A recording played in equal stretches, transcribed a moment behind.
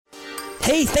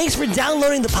Hey, thanks for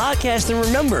downloading the podcast. And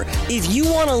remember, if you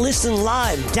want to listen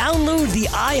live, download the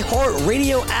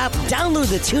iHeartRadio app, download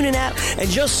the TuneIn app, and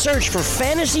just search for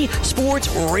Fantasy Sports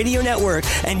Radio Network,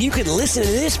 and you can listen to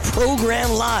this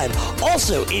program live.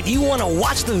 Also, if you want to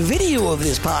watch the video of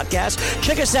this podcast,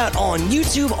 check us out on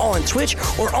YouTube, on Twitch,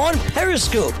 or on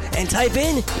Periscope, and type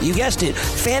in, you guessed it,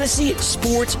 Fantasy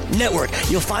Sports Network.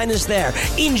 You'll find us there.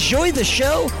 Enjoy the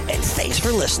show, and thanks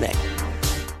for listening.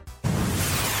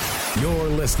 You're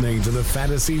listening to the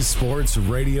Fantasy Sports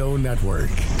Radio Network.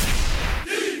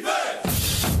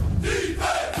 Defense!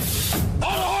 Defense! All the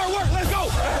hard work, let's go!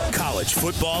 College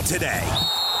football today.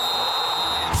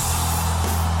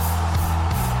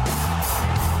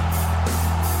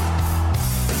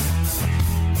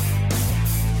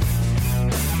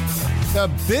 The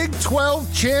Big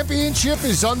 12 Championship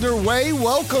is underway.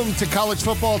 Welcome to College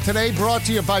Football Today, brought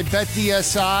to you by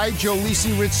BetDSI. Joe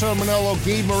Lisi, Rich Sermonello,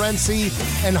 Gabe Morency,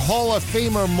 and Hall of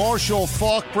Famer Marshall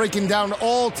Faulk breaking down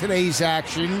all today's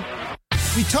action.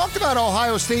 We talked about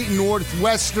Ohio State and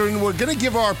Northwestern. We're going to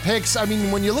give our picks. I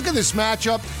mean, when you look at this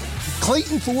matchup,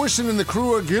 Clayton Thorson and the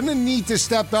crew are going to need to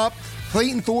step up.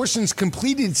 Clayton Thorson's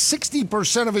completed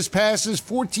 60% of his passes,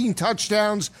 14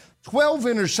 touchdowns, 12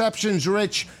 interceptions,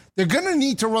 Rich. They're going to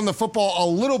need to run the football a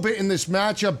little bit in this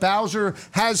matchup. Bowser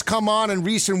has come on in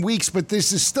recent weeks, but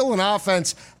this is still an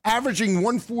offense averaging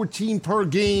 114 per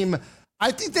game.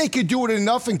 I think they could do it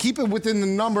enough and keep it within the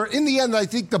number. In the end, I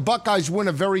think the Buckeyes win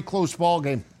a very close ball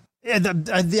game.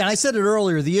 I said it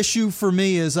earlier. The issue for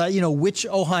me is, which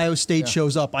Ohio State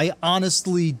shows up. I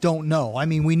honestly don't know. I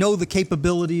mean, we know the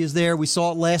capability is there. We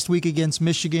saw it last week against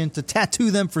Michigan. To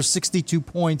tattoo them for 62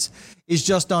 points is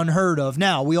just unheard of.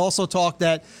 Now, we also talked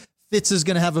that Fitz is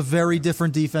going to have a very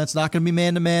different defense. Not going to be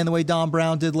man-to-man the way Don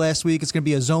Brown did last week. It's going to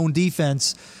be a zone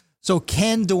defense. So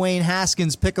can Dwayne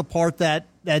Haskins pick apart that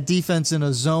defense in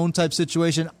a zone-type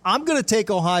situation? I'm going to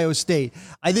take Ohio State.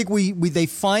 I think they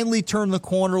finally turned the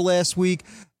corner last week.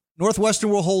 Northwestern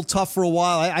will hold tough for a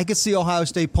while. I could see Ohio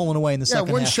State pulling away in the second half.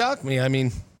 Yeah, it wouldn't shock me. I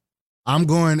mean, I'm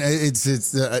going.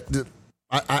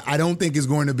 I don't think it's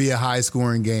going to be a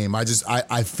high-scoring game.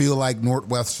 I feel like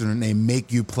Northwestern, they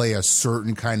make you play a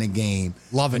certain kind of game.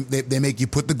 Love it. They make you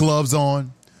put the gloves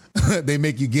on. They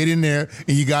make you get in there,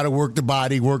 and you got to work the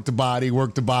body,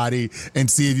 and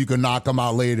see if you can knock them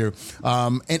out later.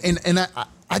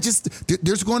 I just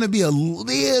there's going to be a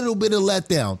little bit of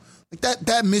letdown. Like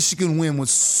that Michigan win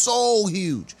was so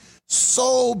huge,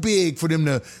 so big for them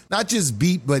to not just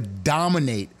beat but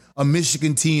dominate a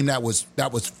Michigan team that was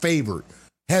favored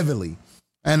heavily.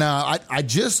 And I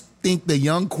just think the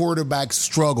young quarterback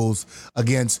struggles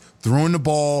against throwing the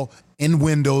ball in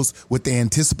windows with the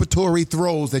anticipatory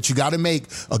throws that you got to make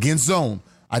against zone.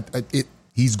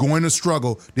 He's going to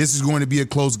struggle. This is going to be a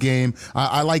close game.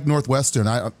 I like Northwestern,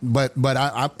 but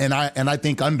I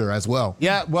think under as well.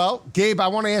 Yeah, well, Gabe, I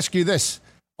want to ask you this.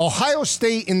 Ohio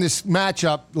State in this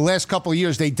matchup the last couple of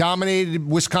years, they dominated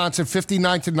Wisconsin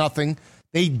 59-0.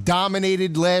 They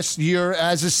dominated last year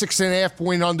as a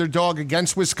 6.5-point underdog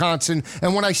against Wisconsin.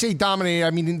 And when I say dominated,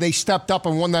 I mean they stepped up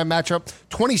and won that matchup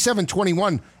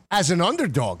 27-21 as an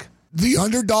underdog. The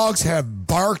underdogs have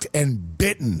barked and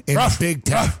bitten in Big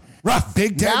Ten. Rough.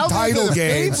 Big Ten now title the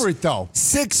games. Favorite, though.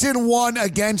 6-1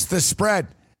 against the spread.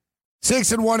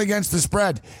 6-1 against the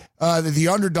spread. The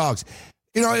underdogs.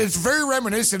 You know, it's very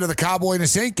reminiscent of the Cowboy and the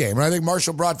Saint game. And I think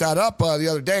Marshall brought that up the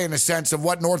other day in the sense of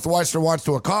what Northwestern wants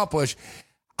to accomplish.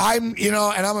 I'm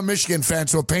a Michigan fan,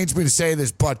 so it pains me to say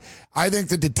this, but I think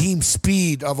that the team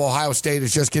speed of Ohio State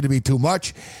is just going to be too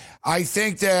much. I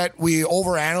think that we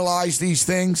overanalyze these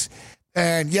things.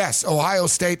 And yes, Ohio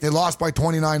State, they lost by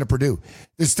 29 to Purdue.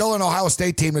 There's still an Ohio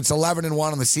State team that's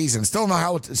 11-1 on the season. Still an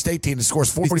Ohio State team that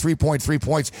scores 43.3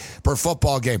 points per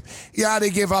football game. Yeah,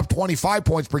 they give up 25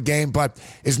 points per game, but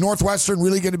is Northwestern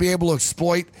really going to be able to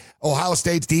exploit Ohio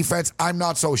State's defense? I'm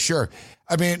not so sure.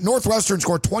 I mean, Northwestern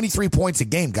scored 23 points a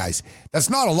game, guys.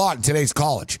 That's not a lot in today's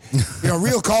college.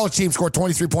 Real college teams score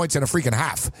 23 points in a freaking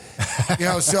half.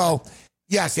 So...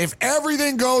 Yes, if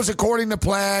everything goes according to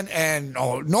plan and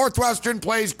Northwestern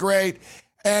plays great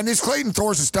and this Clayton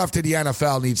Thorson stuff to the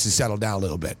NFL needs to settle down a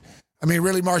little bit. I mean,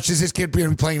 really, March, is this kid going to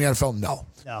be playing in the NFL? No.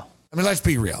 I mean, let's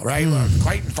be real, right?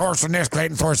 Clayton Thorson this,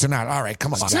 Clayton Thorson that. All right,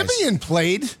 come on, guys. Simeon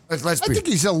played. Let's be. I think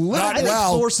he's a little. I think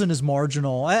Thorson is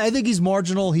marginal. I think he's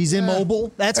marginal. He's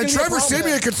immobile. That's and Trevor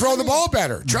Simeon could throw the ball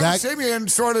better. Trevor Simeon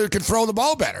sort of could throw the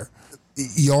ball better.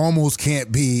 You almost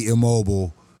can't be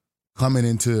immobile coming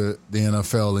into the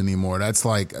NFL anymore. That's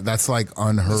like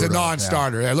unheard of. It's a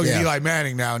non-starter. Yeah, look at Eli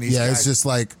Manning now. And guys. It's just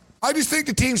like... I just think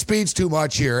the team speed's too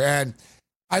much here, and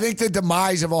I think the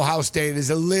demise of Ohio State is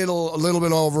a little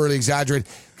bit overly exaggerated.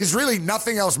 because really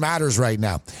nothing else matters right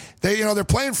now. They're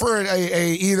playing for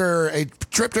either a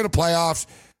trip to the playoffs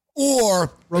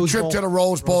or a trip to the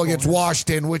Rose Bowl against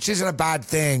Washington, which isn't a bad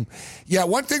thing. Yeah,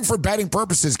 one thing for betting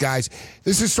purposes, guys,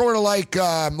 this is sort of like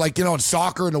in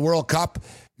soccer in the World Cup.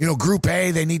 Group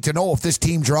A, they need to know if this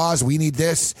team draws, we need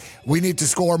this. We need to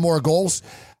score more goals.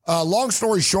 Long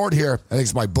story short here, I think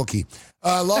it's my bookie.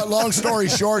 Long story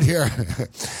short here,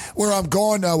 where I'm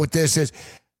going with this is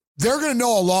they're going to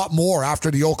know a lot more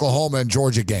after the Oklahoma and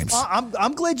Georgia games.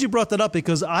 I'm glad you brought that up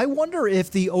because I wonder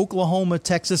if the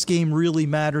Oklahoma-Texas game really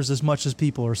matters as much as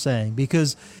people are saying.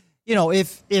 Because,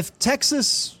 if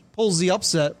Texas pulls the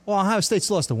upset, well, Ohio State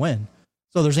still has to win.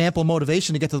 So there's ample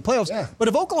motivation to get to the playoffs. Yeah. But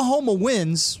if Oklahoma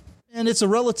wins and it's a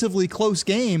relatively close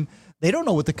game, they don't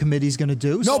know what the committee's going to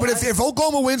do. No, but if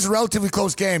Oklahoma wins a relatively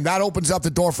close game, that opens up the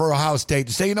door for Ohio State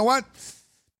to say, you know what?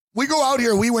 We go out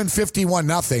here, we win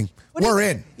 51-0. We're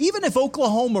in. Even if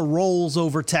Oklahoma rolls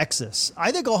over Texas,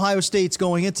 I think Ohio State's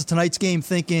going into tonight's game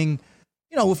thinking,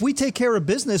 if we take care of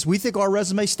business, we think our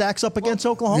resume stacks up against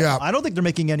Oklahoma. Yeah. I don't think they're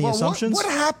making any assumptions. What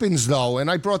happens, though,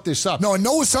 and I brought this up. No, and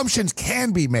no assumptions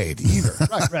can be made either.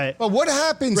 Right. But what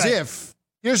happens if,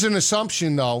 here's an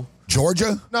assumption, though.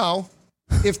 Georgia? No.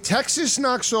 If Texas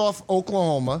knocks off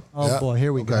Oklahoma. Oh, boy,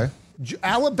 here we go.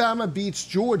 Alabama beats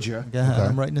Georgia.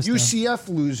 I'm writing this UCF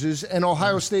loses, and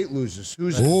Ohio State loses.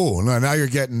 Oh, now you're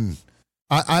getting...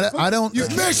 I don't.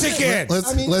 Michigan. Let's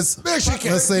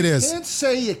say this. You can't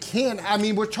say you can't. I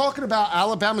mean, we're talking about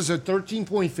Alabama's a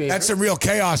 13-point favorite. That's some real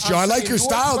chaos, Joe. I like your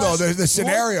style, though. The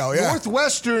scenario.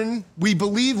 Northwestern, we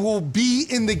believe, will be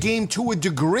in the game to a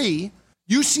degree.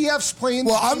 UCF's playing.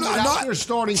 Well, I'm not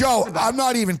starting. Joe, I'm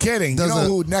not even kidding. You know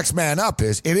who next man up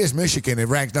is? It is Michigan. It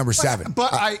ranked number 7.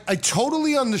 But I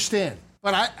totally understand.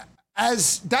 But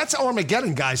that's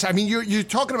Armageddon, guys. I mean, you're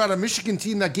talking about a Michigan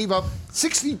team that gave up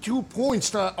 62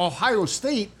 points to Ohio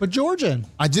State. But Georgia,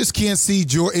 I just can't see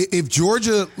Georgia. If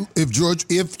Georgia,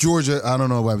 I don't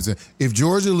know what I'm saying. If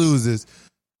Georgia loses,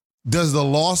 does the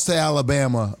loss to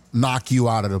Alabama knock you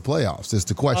out of the playoffs? Is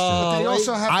the question. But they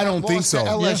also have. I don't think so.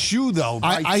 LSU though.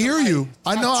 I hear you.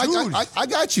 I know. I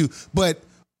got you. But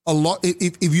a lot.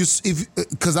 If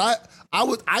because I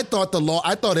thought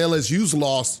LSU's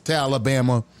loss to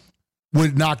Alabama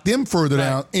would knock them further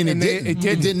down, and it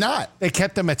did not. They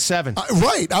kept them at 7.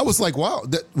 Right. I was like, wow,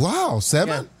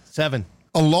 7? Yeah, 7.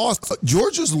 A loss.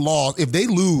 Georgia's loss, if they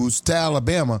lose to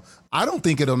Alabama, I don't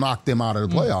think it'll knock them out of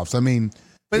the playoffs. I mean,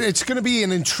 but it's going to be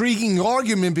an intriguing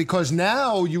argument because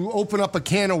now you open up a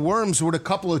can of worms with a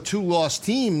couple of 2-loss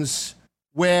teams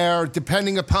where,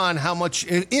 depending upon how much,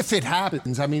 if it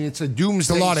happens, I mean, it's a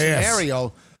doomsday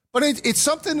scenario. But it's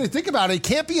something to think about. It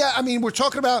can't be. I mean, we're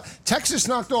talking about Texas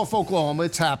knocked off Oklahoma.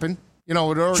 It's happened.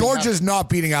 Georgia's not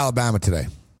beating Alabama today.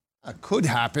 It could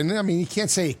happen. I mean, you can't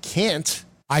say it can't.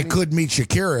 I could meet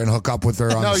Shakira and hook up with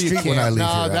her on the street when I leave here.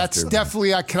 No, that's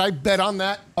definitely. Can I bet on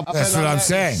that? That's what I'm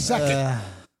saying.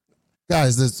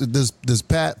 Guys, this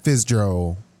Pat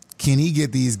Fitzgerald. Can he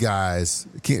get these guys?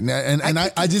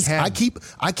 I keep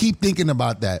thinking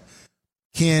about that.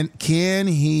 Can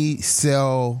he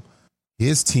sell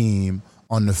his team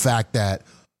on the fact that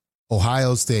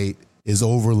Ohio State is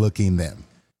overlooking them?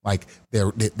 Like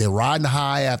they're riding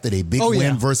high after their big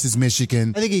win versus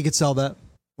Michigan. I think he could sell that.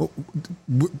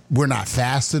 We're not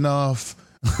fast enough.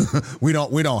 we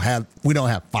don't have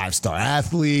 5-star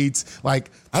athletes.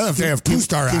 Like I don't know if they have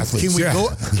 2-star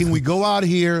athletes. Can we go out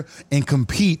here and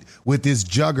compete with this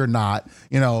juggernaut?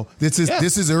 This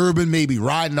is Urban maybe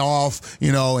riding off,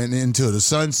 and into the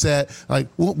sunset. Like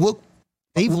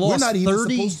they've lost we're not even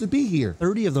 30, supposed to be here.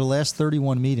 30 of their last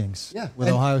 31 meetings with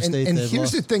Ohio State. And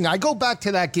here's the thing. I go back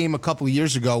to that game a couple of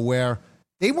years ago where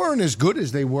they weren't as good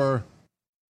as they were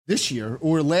this year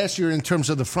or last year in terms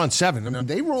of the front 7. I mean,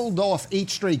 they rolled off 8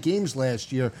 straight games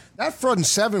last year. That front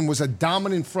 7 was a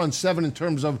dominant front 7 in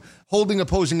terms of holding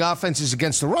opposing offenses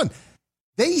against the run.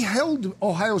 They held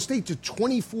Ohio State to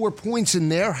 24 points in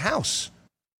their house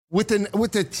with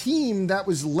a team that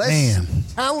was less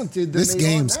talented than this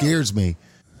game scares me.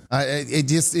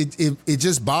 It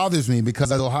just bothers me because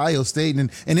of Ohio State,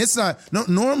 and it's not.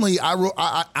 Normally,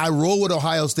 I roll with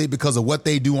Ohio State because of what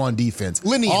they do on defense.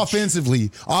 Lineage.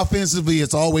 Offensively,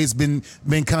 it's always been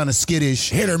kind of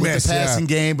skittish, hit or miss, the passing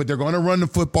game. But they're going to run the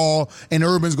football, and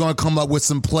Urban's going to come up with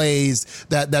some plays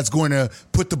that's going to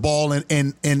put the ball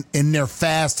in their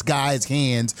fast guys'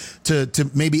 hands to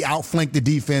maybe outflank the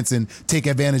defense and take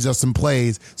advantage of some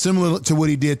plays, similar to what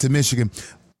he did to Michigan.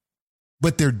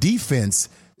 But their defense,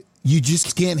 you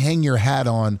just can't hang your hat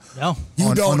on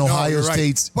Ohio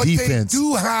State's defense. But they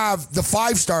do have the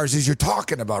 5 stars as you're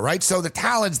talking about, right? So the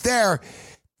talent's there.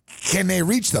 can they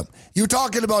reach them? You're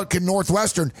talking about can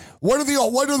Northwestern.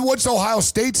 What's Ohio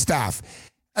State staff?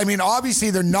 I mean, obviously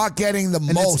they're not getting the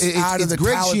most out of the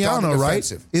Greg talent Schiano, on the right?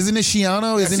 defensive. Isn't it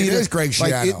Schiano? Yes, Isn't it is Greg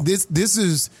Schiano. Like this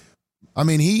is, I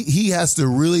mean, he has to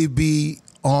really be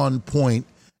on point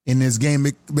in this game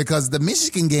because the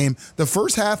Michigan game, the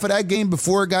first half of that game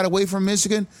before it got away from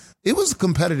Michigan, it was a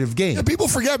competitive game. Yeah, people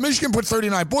forget Michigan put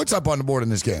 39 points up on the board in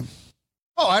this game.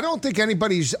 Oh, I don't think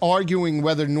anybody's arguing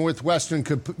whether Northwestern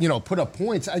could, put up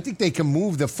points. I think they can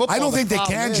move the football. I don't think they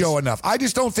can, Joe, enough. I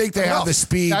just don't think they have the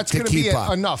speed to keep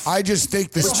up. Enough. I just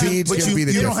think the speed's going to be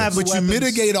the difference. But you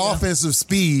mitigate offensive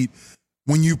speed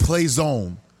when you play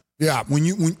zone. Yeah, when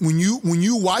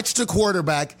you watch the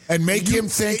quarterback and make him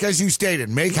think, as you stated,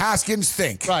 make Haskins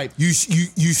think. Right. You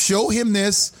show him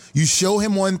this, you show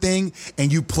him one thing,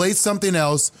 and you play something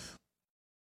else.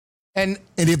 And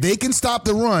if they can stop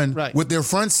the run with their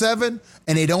front seven,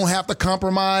 and they don't have to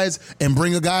compromise and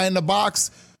bring a guy in the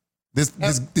box, this game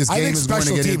is going to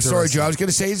get interesting. Sorry, Joe. I was going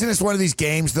to say, isn't this one of these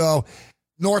games though?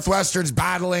 Northwestern's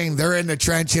battling, they're in the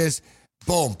trenches.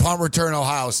 Boom, punt return,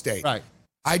 Ohio State. Right.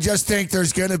 I just think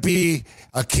there's going to be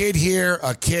a kid here,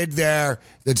 a kid there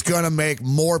that's going to make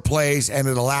more plays, and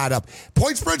it'll add up.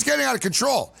 Point spread's getting out of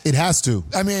control. It has to.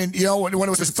 I mean, when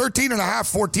it was 13 and a half,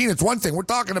 14, it's one thing. We're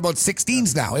talking about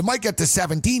 16s now. It might get to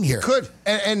 17 here. Could.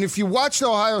 And if you watched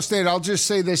Ohio State, I'll just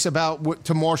say this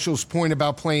to Marshall's point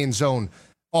about playing zone.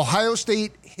 Ohio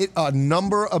State hit a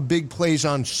number of big plays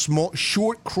on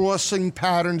short crossing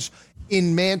patterns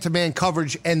in man-to-man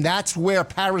coverage, and that's where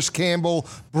Paris Campbell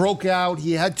broke out.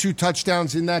 He had 2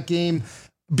 touchdowns in that game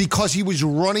because he was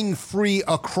running free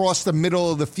across the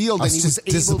middle of the field. I was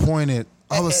disappointed.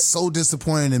 I was so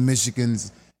disappointed in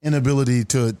Michigan's inability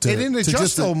to They didn't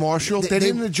adjust, though, Marshall. They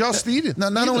didn't adjust either.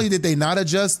 Not only did they not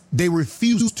adjust, they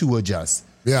refused to adjust.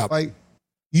 Yeah. Like,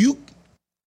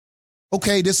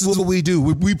 okay, this is what we do.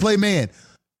 We play man.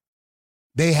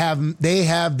 They have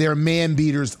their man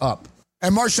beaters up.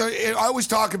 And, Marshall, I always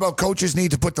talk about coaches need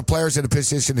to put the players in a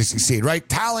position to succeed, right?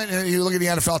 Talent, you look at the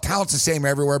NFL, talent's the same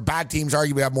everywhere. Bad teams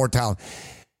arguably have more talent.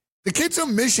 The kids of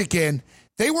Michigan,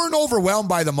 they weren't overwhelmed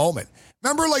by the moment.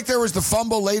 Remember, there was the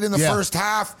fumble late in the first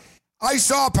half? I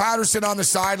saw Patterson on the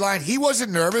sideline. He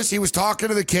wasn't nervous. He was talking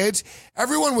to the kids.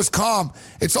 Everyone was calm.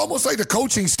 It's almost like the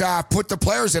coaching staff put the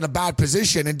players in a bad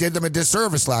position and did them a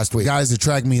disservice last week. Guys, the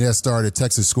track meet that started.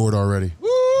 Texas scored already.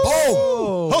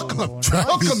 Oh, hook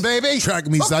 'em, baby. Track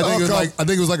meets. I think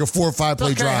it was like a 4 or 5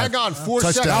 play drive. Hang on, 4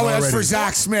 Touchdown seconds. That's for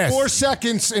Zach Smith. 4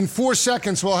 seconds. In 4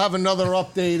 seconds, we'll have another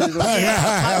update.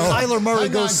 Tyler Murray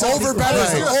goes over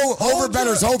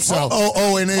betters hope so.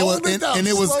 And it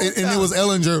was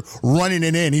Ellinger running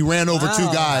it in. He ran over 2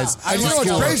 guys. I know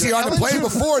it's crazy on the play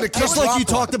before the kick. Just like you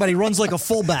talked about, he runs like a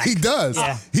fullback. He does.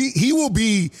 Yeah. He will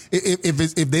be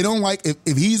if they don't like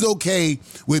if he's okay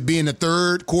with being the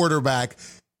third quarterback.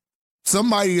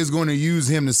 Somebody is going to use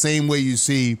him the same way you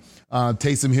see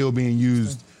Taysom Hill being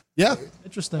used. Yeah,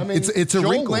 interesting. I mean, it's a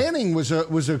Joel Lanning was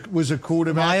a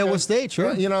quarterback, Iowa State, sure,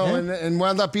 and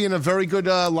wound up being a very good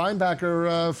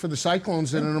linebacker for the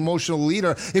Cyclones and an emotional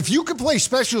leader. If you could play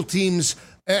special teams,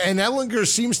 and Ellinger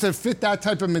seems to fit that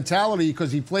type of mentality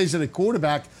because he plays at a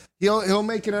quarterback, he'll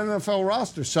make an NFL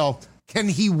roster. So. Can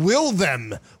he will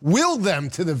them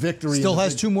to the victory? Still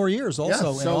has 2 more years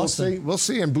also in Austin. We'll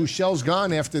see. And Bouchel's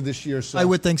gone after this year. So I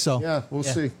would think so. Yeah, we'll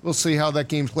see. We'll see how that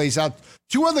game plays out.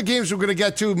 2 other games we're going to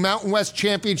get to. Mountain West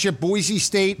Championship, Boise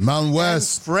State. Mountain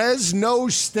West. Fresno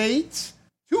State.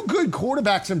 2 good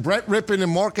quarterbacks in Brett Rippon and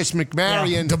Marcus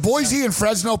McMarrion. Do Boise and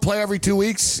Fresno play every 2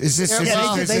 weeks? Is this the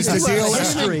deal?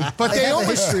 History. But they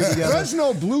almost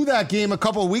Fresno blew that game a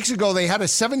couple of weeks ago. They had a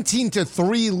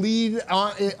 17-3 lead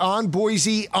on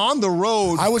Boise on the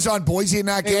road. I was on Boise in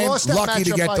that game. Lucky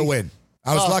to get the win.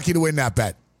 I was lucky to win that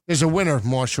bet. There's a winner,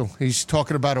 Marshall. He's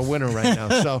talking about a winner right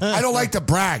now. So I don't like to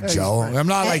brag, Joe. I'm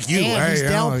not like you. He's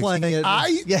downplaying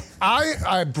it.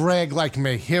 I brag like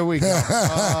me. Here we go.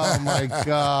 Oh my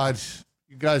God,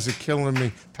 you guys are killing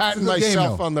me. Patting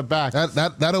myself on the back.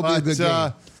 That'll be a good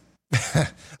game.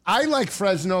 I like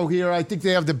Fresno here. I think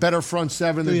they have the better front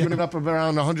seven. They're putting up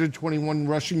around 121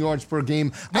 rushing yards per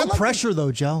game. No pressure,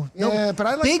 though, Joe. But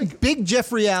I like big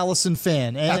Jeffrey Allison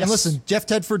fan. And listen, Jeff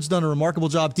Tedford's done a remarkable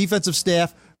job. Defensive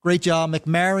staff, great job.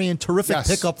 McMarrion, terrific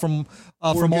pickup from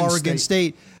Oregon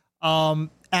State.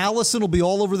 Allison will be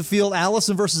all over the field.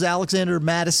 Allison versus Alexander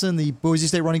Madison, the Boise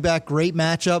State running back, great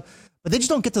matchup. But they just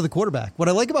don't get to the quarterback. What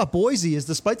I like about Boise is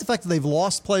despite the fact that they've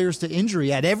lost players to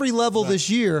injury at every level this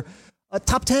year,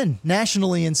 top 10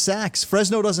 nationally in sacks.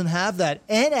 Fresno doesn't have that.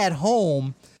 And at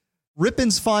home,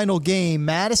 Rippon's final game,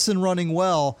 Madison running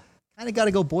well, kind of got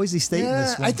to go Boise State in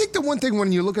this one. I think the one thing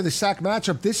when you look at the sack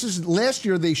matchup, last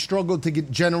year they struggled to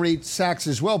generate sacks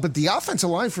as well, but the offensive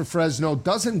line for Fresno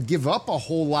doesn't give up a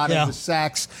whole lot of the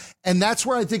sacks, and that's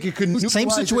where I think it could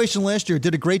Same situation last year.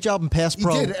 Did a great job in pass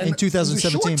pro in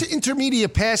 2017. Short to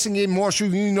intermediate passing game, Marshall,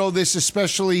 you know this,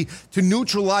 especially to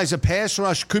neutralize a pass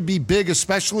rush could be big,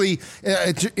 especially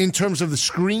in terms of the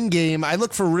screen game. I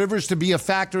look for Rivers to be a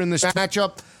factor in this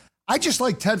matchup. I just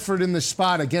like Tedford in this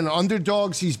spot. Again,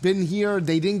 underdogs, he's been here.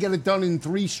 They didn't get it done in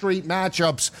 3 straight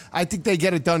matchups. I think they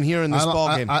get it done here in this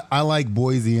ballgame. I like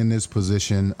Boise in this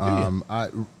position.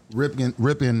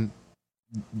 Ripken,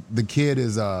 the kid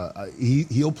is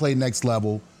he'll play next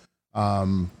level.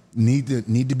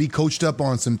 Need to be coached up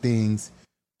on some things.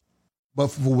 But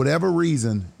for whatever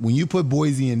reason, when you put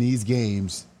Boise in these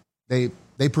games, they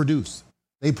produce.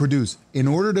 They produce. In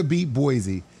order to beat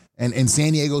Boise, and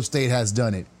San Diego State has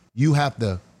done it, you have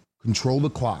to control the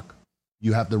clock.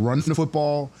 You have to run the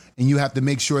football, and you have to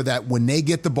make sure that when they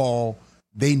get the ball,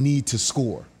 they need to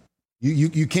score.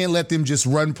 You can't let them just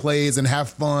run plays and have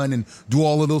fun and do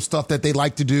all of those stuff that they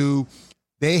like to do.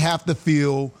 They have to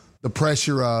feel the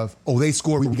pressure of, they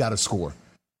scored, we got to score.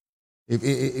 I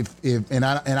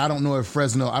don't know if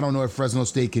Fresno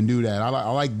State can do that. I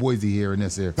like Boise here in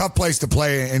this area. Tough place to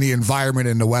play in the environment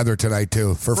and the weather tonight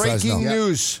too for Fresno.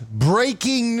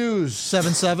 Breaking news.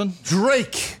 7-7.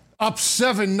 Drake up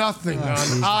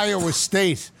 7-0 on Iowa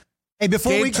State. Hey,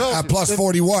 before we go plus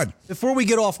 41. Before we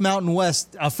get off Mountain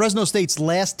West, Fresno State's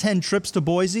last 10 trips to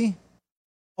Boise,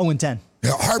 0-10.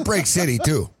 Yeah, heartbreak city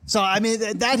too. So I mean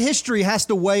that history has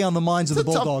to weigh on the minds of the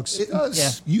Bulldogs.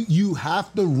 You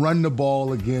have to run the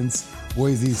ball against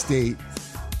Boise State.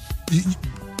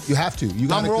 You have to. You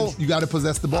got to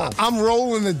possess the ball. I'm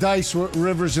rolling the dice with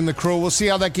Rivers and the crew. We'll see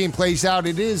how that game plays out.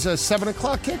 It is a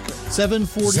 7:00 kick.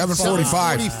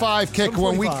 7:45 kick.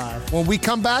 When we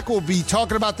come back, we'll be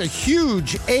talking about the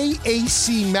huge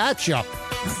AAC matchup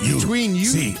between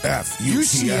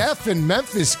UCF and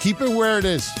Memphis. Keep it where it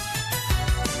is.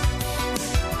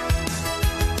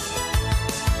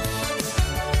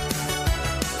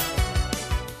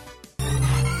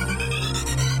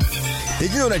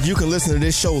 Did you know that you can listen to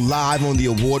this show live on the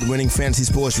award-winning Fantasy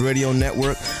Sports Radio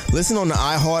Network? Listen on the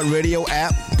iHeartRadio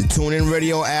app, the TuneIn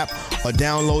Radio app, or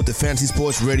download the Fantasy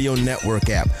Sports Radio Network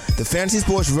app. The Fantasy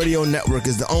Sports Radio Network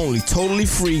is the only totally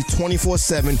free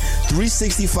 24/7,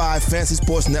 365 Fantasy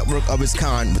Sports Network of its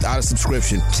kind without a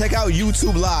subscription. Check out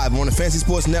YouTube Live on the Fantasy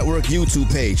Sports Network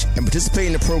YouTube page and participate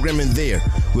in the programming there,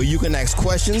 where you can ask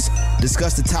questions,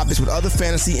 discuss the topics with other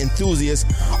fantasy enthusiasts,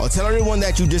 or tell everyone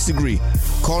that you disagree.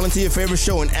 Call into your favorite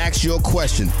show and ask your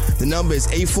question. The number is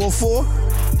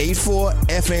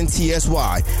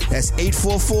 844-84-FNTSY. That's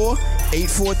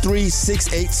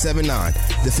 844-843-6879.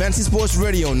 The Fantasy Sports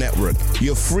Radio Network,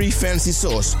 your free fantasy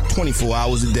source 24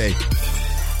 hours a day.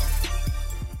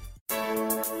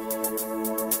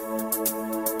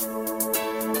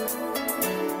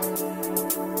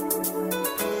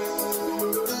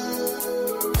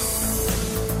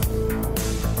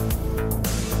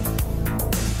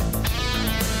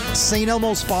 St.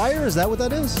 Elmo's Fire? Is that what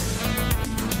that is?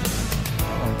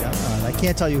 Oh, my God. I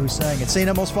can't tell you who sang it. St.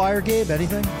 Elmo's Fire, Gabe?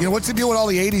 Anything? You know, what's the deal with all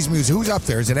the 80s music? Who's up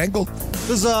there? Is it Engel?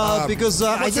 Because I think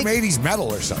some 80s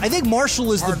metal or something. I think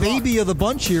Marshall is the baby of the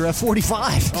bunch here at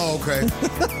 45. Oh, okay.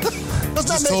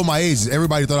 Just told my age.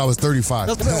 Everybody thought I was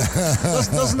 35.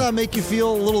 Doesn't that make you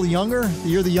feel a little younger?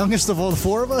 You're the youngest of all the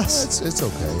four of us? It's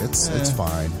okay. It's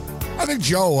fine. I think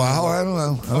Joe, I don't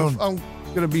know. I'm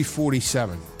going to be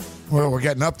 47. Well, we're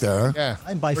getting up there, huh? Yeah.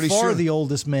 I'm by far the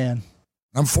oldest man.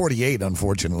 I'm 48,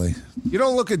 unfortunately. You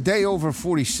don't look a day over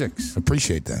 46.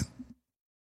 Appreciate that.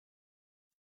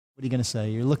 What are you going to say?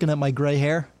 You're looking at my gray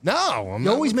hair? No.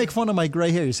 You always make fun of my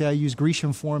gray hair. You say I use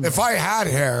Grecian formula. If I had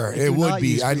hair, it would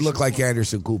be. I'd look like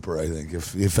Anderson Cooper, I think,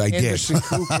 if I did. Anderson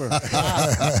Cooper.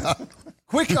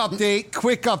 Quick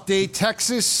update.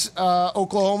 Texas,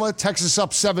 Oklahoma. Texas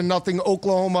up 7-0.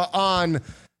 Oklahoma on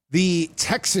the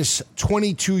Texas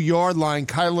 22-yard line.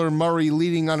 Kyler Murray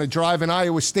leading on a drive, and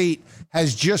Iowa State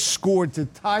has just scored to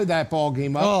tie that ball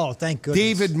game up. Oh, thank goodness.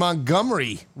 David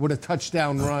Montgomery with a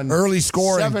touchdown run. Early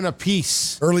scoring. 7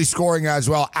 apiece. Early scoring as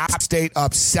well. App State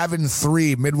up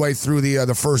 7-3 midway through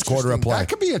the first quarter of play. That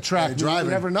could be a track. You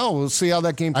never know. We'll see how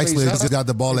that game plays Actually, out. just got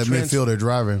the ball at midfield. They're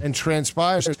driving. And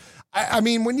transpires. I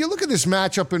mean, when you look at this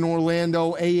matchup in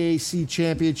Orlando, AAC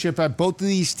championship, both of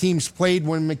these teams played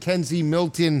when Mackenzie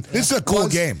Milton. This is a cool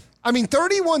game. I mean,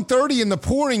 31-30 in the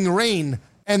pouring rain,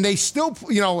 and they still,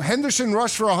 Henderson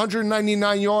rushed for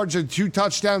 199 yards and 2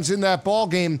 touchdowns in that ball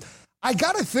game. I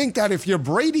got to think that if you're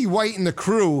Brady White and the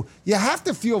crew, you have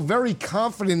to feel very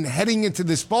confident heading into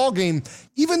this ball game,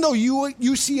 even though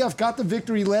UCF got the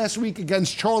victory last week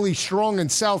against Charlie Strong in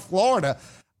South Florida.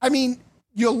 I mean,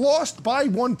 you lost by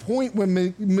 1 point when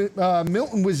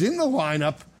Milton was in the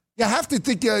lineup. You have to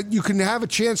think you can have a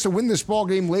chance to win this ball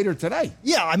game later today.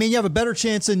 Yeah, I mean, you have a better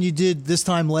chance than you did this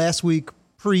time last week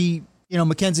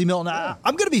Mackenzie Milton.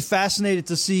 I'm going to be fascinated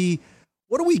to see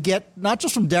what do we get, not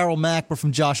just from Darryl Mack, but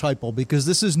from Josh Heupel, because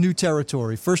this is new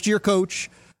territory. First-year coach,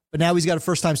 but now he's got a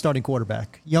first-time starting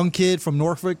quarterback. Young kid from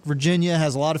Norfolk, Virginia,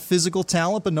 has a lot of physical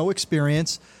talent, but no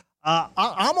experience. I'm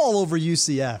all over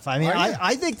UCF. I mean,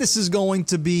 I think this is going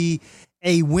to be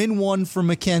a win-1 for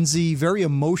Mackenzie. Very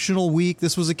emotional week.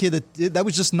 This was a kid that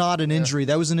was just not an injury.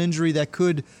 That was an injury that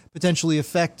could potentially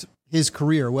affect his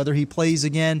career, whether he plays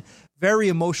again. Very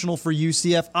emotional for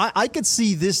UCF. I could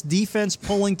see this defense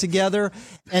pulling together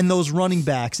and those running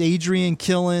backs, Adrian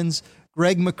Killins,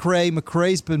 Greg McCray.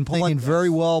 McCray's been playing very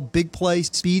well. Big play,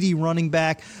 speedy running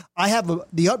back. I have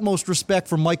the utmost respect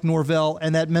for Mike Norvell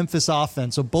and that Memphis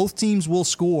offense. So both teams will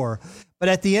score. But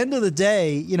at the end of the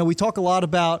day, we talk a lot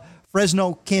about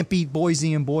Fresno can't beat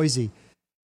Boise and Boise.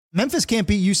 Memphis can't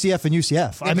beat UCF and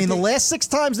UCF. I mean, the last 6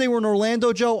 times they were in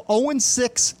Orlando, Joe,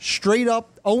 0-6 straight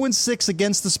up, 0-6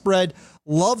 against the spread.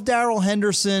 Love Darrell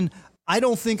Henderson. I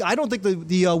don't think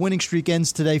the winning streak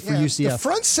ends today for UCF. The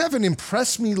front seven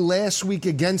impressed me last week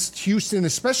against Houston,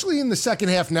 especially in the second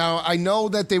half. Now, I know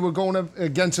that they were going up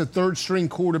against a third-string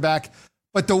quarterback,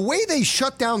 but the way they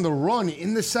shut down the run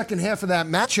in the second half of that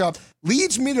matchup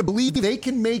leads me to believe they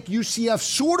can make UCF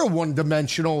sort of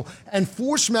one-dimensional and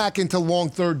force Mack into long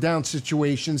third-down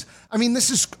situations. I mean, this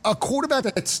is a quarterback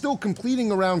that's still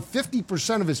completing around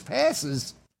 50% of his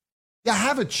passes. You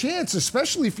have a chance,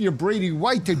 especially if you're Brady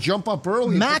White, to jump up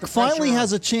early. Mack finally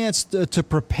has a chance to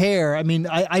prepare. I mean,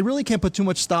 I really can't put too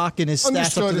much stock in his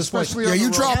stats up to this point. Yeah, you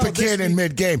drop a kid in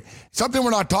mid-game. Something we're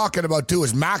not talking about, too,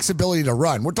 is Mack's ability to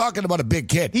run. We're talking about a big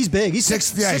kid. He's big. He's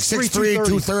 6'3",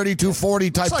 230, 240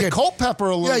 type kid. It's like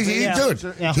Culpepper a little bit.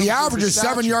 Dude, he averages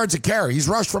 7 yards a carry. He's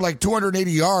rushed for like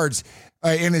 280 yards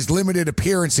in his limited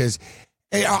appearances.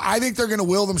 Hey, I think they're going to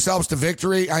will themselves to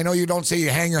victory. I know you don't say you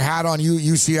hang your hat on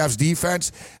UCF's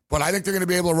defense, but I think they're going to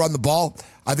be able to run the ball.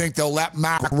 I think they'll let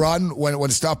Mack run when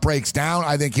stuff breaks down.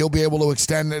 I think he'll be able to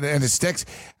extend it in his sticks.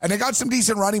 And they got some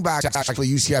decent running backs, actually,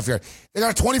 UCF here. They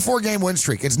got a 24-game win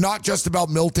streak. It's not just about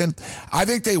Milton. I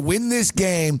think they win this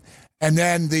game, and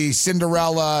then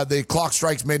the clock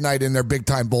strikes midnight in their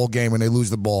big-time bowl game, and they lose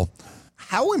the bowl.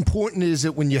 How important is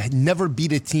it when you never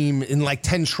beat a team in like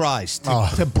 10 tries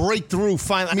to break through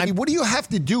finally? I mean, what do you have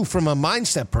to do from a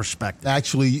mindset perspective?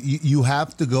 Actually, you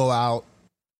have to go out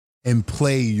and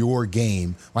play your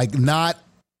game. Like not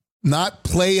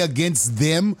play against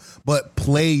them, but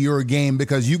play your game,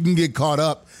 because you can get caught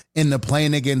up in the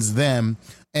playing against them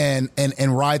and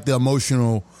ride the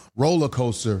emotional roller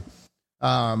coaster.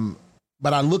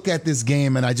 But I look at this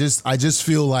game and I just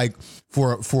feel like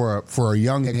for a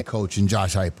young head coach in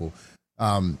Josh Heupel,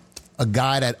 a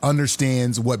guy that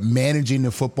understands what managing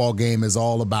the football game is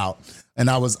all about. And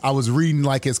I was reading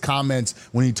like his comments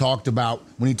when he talked about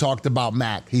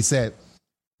Mack. He said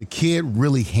the kid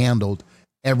really handled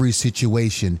every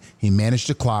situation. He managed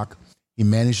the clock, he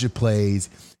managed the plays,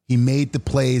 he made the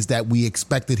plays that we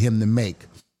expected him to make.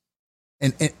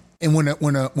 And when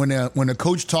a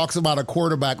coach talks about a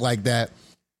quarterback like that,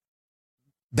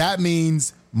 that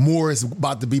means more is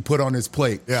about to be put on his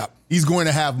plate. Yeah. He's going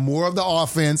to have more of the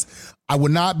offense. I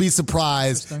would not be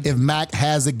surprised if Mack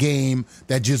has a game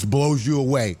that just blows you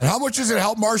away. And how much does it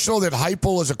help Marshall that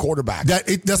Heupel is a quarterback?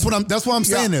 That's why I'm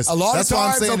saying this. A lot of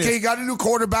times, you got a new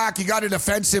quarterback, you got a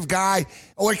defensive guy.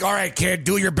 Like, all right, kid,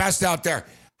 do your best out there.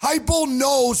 Heupel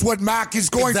knows what Mack is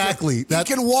going through. He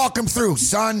can walk him through.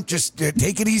 Son, just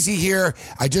take it easy here.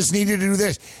 I just need you to do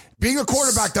this. Being a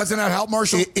quarterback, doesn't that help,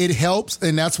 Marshall? It helps,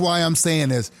 and that's why I'm saying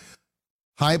this.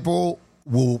 Heupel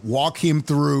will walk him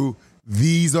through.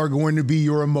 These are going to be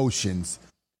your emotions.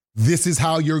 This is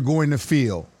how you're going to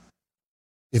feel.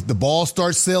 If the ball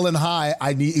starts sailing high,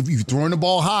 if you're throwing the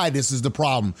ball high, this is the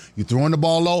problem. You're throwing the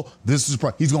ball low, this is the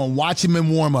problem. He's going to watch him in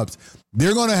warm-ups.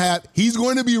 He's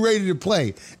going to be ready to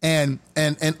play. And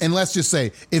let's just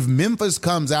say, if Memphis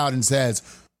comes out and says,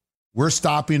 we're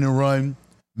stopping the run,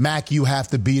 Mack, you have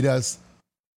to beat us.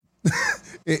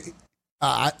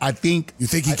 I think. You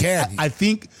think he can? I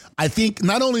think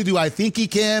not only do I think he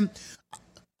can,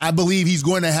 I believe he's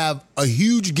going to have a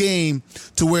huge game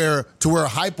to where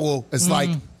Heupel is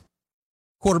like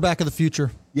quarterback of the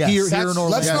future. Yes. Here in Orlando.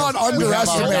 Let's not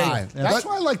underestimate. That's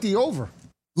why I like the over.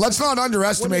 Let's not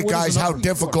underestimate, guys, how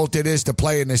difficult it is to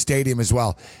play in this stadium as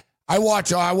well. I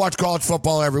watch college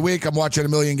football every week. I'm watching a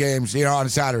million games, on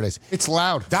Saturdays. It's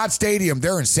loud. That stadium,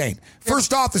 they're insane.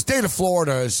 First off, the state of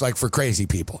Florida is like for crazy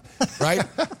people, right?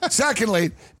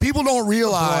 Secondly, people don't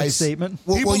realize. Statement.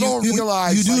 People don't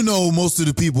realize. You do know most of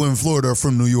the people in Florida are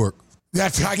from New York. I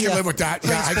can live with that.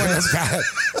 Yeah, I can live with that.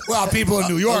 Well, people in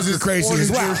New York are crazy as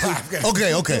well.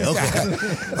 Okay.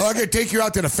 I can take you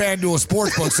out to the FanDuel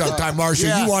Sportsbook sometime,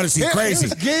 Marcia. You want to see crazy.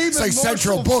 It's like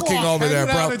Central Booking over there,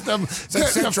 bro. It's like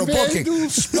Central Booking.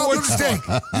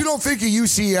 You don't think of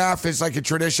UCF as like a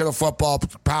traditional football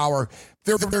power.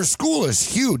 Their school is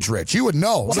huge, Rich. You would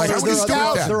know. Well,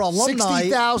 they're alumni.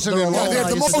 60,000. They have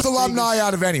the most alumni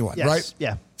out of anyone, right?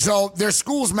 Yeah. So their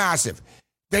school's massive.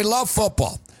 They love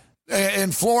football.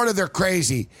 In Florida, they're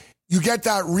crazy. You get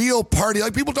that real party.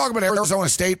 Like people talk about Arizona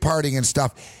State partying and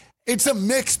stuff. It's a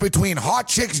mix between hot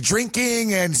chicks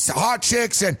drinking and hot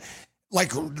chicks and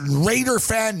like Raider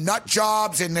fan nut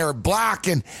jobs, and they're black.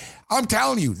 And I'm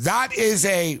telling you, that is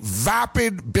a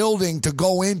vapid building to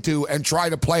go into and try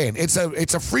to play in. It's a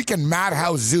freaking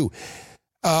madhouse zoo.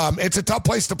 It's a tough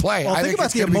place to play. Well, I think think about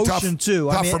it's the going to be emotion too.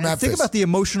 tough for Memphis. Think about the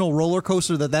emotional roller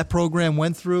coaster that program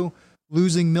went through.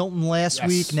 Losing Milton last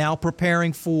week, now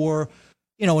preparing for,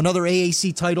 another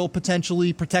AAC title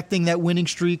potentially, protecting that winning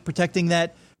streak, protecting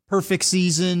that perfect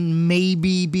season,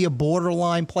 maybe be a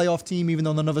borderline playoff team, even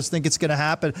though none of us think it's going to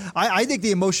happen. I think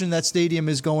the emotion in that stadium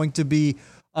is going to be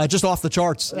just off the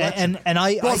charts. And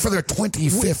going for their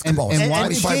 25th.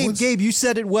 And Gabe, you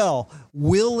said it well.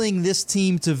 Willing this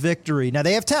team to victory. Now,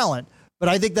 they have talent. But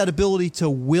I think that ability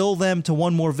to will them to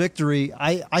one more victory,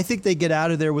 I think they get out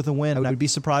of there with a win. I would be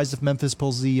surprised if Memphis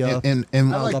pulls the and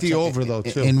I like the over, though,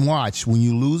 too. And watch, when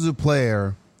you lose a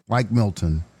player like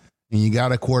Milton and you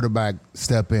got a quarterback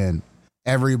step in,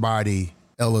 everybody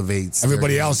elevates.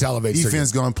 Everybody else elevates.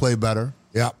 Defense going to play better.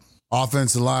 Yep.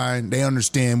 Offensive line, they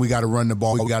understand we got to run the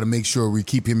ball. We got to make sure we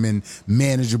keep him in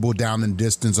manageable down and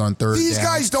distance on third down. These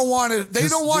guys don't want to. They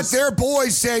don't want their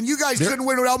boys saying, you guys couldn't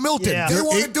win without Milton. Yeah. They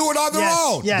want to do it on their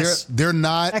own. Yes. They're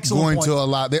not going to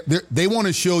allow. They want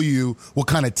to show you what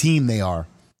kind of team they are.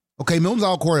 Okay, Milton's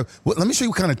our quarterback. Well, let me show you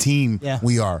what kind of team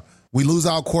we are. We lose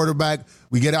our quarterback.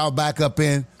 We get our backup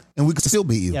in, and we can still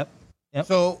beat you. Yep.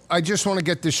 So I just want to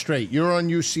get this straight. You're on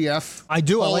UCF. I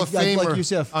do. Hall I like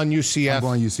UCF. On UCF. I'm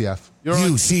going UCF. You're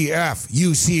on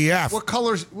UCF. What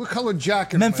color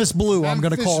jacket? Memphis blue. I'm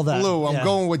going to call that. Blue. I'm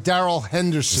going with Darrell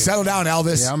Henderson. Settle down,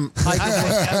 Elvis. Yeah, I'm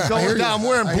going down. I'm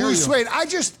wearing blue suede.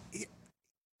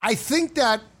 I think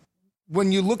that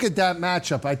when you look at that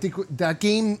matchup, I think that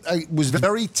game was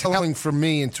very telling for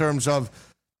me in terms of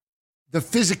the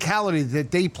physicality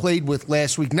that they played with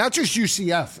last week. Not just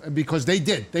UCF, because they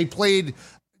did. They played.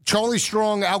 Charlie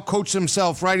Strong outcoached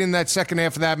himself right in that second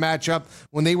half of that matchup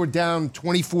when they were down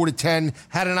 24-10,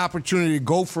 had an opportunity to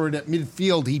go for it at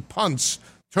midfield. He punts,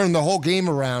 turned the whole game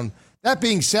around. That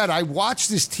being said, I watched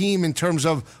this team in terms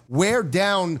of wear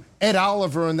down Ed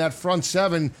Oliver in that front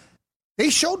seven. They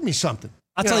showed me something.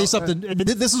 I'll tell you something.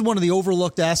 This is one of the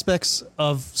overlooked aspects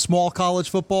of small college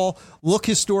football. Look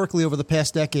historically over the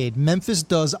past decade. Memphis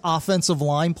does offensive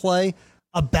line play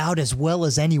about as well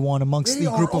as anyone amongst the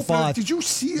group of five. Did you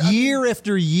see? Year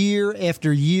after year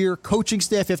after year, coaching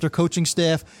staff after coaching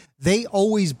staff, they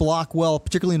always block well,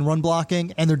 particularly in run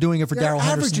blocking, and they're doing it for Darrell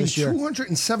Henderson this year. Averaging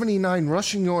 279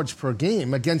 rushing yards per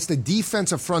game against a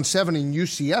defensive front seven in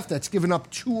UCF that's given up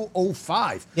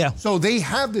 205. Yeah. So they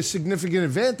have this significant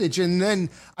advantage. And then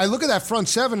I look at that front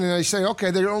seven and I say,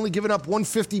 okay, they're only giving up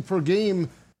 150 per game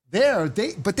there.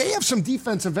 But they have some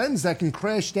defensive ends that can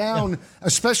crash down,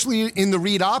 especially in the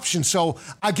read option. So,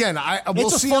 again, we'll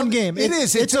see. It's a fun game. It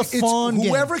is. It's a fun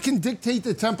game. Whoever can dictate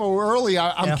the tempo early,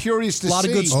 I'm curious to see. A lot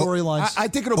of good storylines. I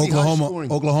think it'll be high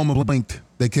scoring. Oklahoma blinked.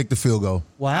 They kicked the field goal.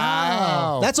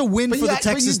 Wow. That's a win for the Texas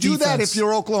defense. But you do that if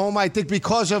you're Oklahoma, I think,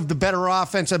 because of the better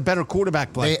offense and better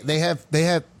quarterback play. They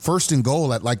have first and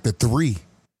goal at like the 3.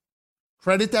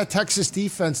 Credit that Texas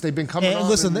defense. They've been coming on. And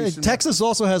listen, Texas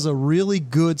also has a really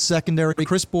good secondary.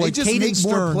 Chris Boyd, they just make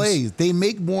more plays. They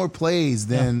make more plays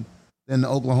than the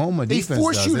Oklahoma defense does. They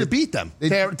force you to beat them.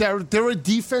 They're a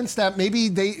defense that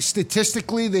maybe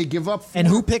statistically they give up. And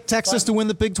who picked Texas to win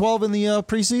the Big 12 in the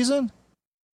preseason?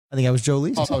 I think that was Joe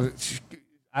Lisi.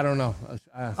 I don't know.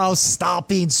 Stop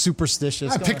being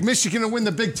superstitious. I picked Michigan to win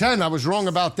the Big 10. I was wrong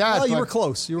about that. Well, you were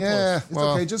close. It's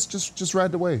okay. Just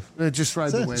ride the wave. Just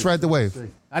ride the wave. Just ride the wave.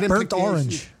 I didn't burnt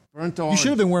orange. Burnt orange. You should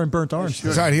have been wearing burnt orange.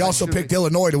 That's right. He also picked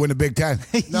Illinois to win the Big 10.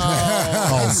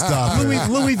 No. Stop.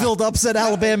 Louisville upset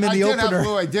Alabama in the opener.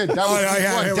 I did. That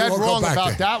was dead wrong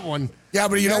about that one. Yeah,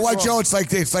 but you know what, Joe?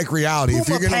 It's like reality. If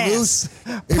you're going to lose,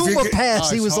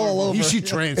 he was all over. He should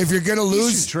transfer. If you're going to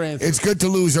lose, it's good to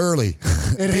lose early.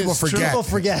 People forget. People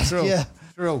forget. True. Yeah.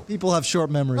 True. People have short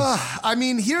memories. I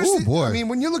mean,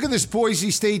 when you look at this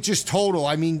Boise State just total,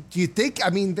 I mean, do you think,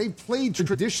 they played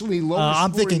traditionally lower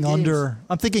I'm thinking games. under.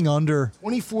 I'm thinking under.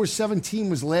 24-17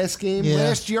 was last game. Yeah.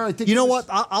 Last year, I think. You know what?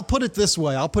 I'll put it this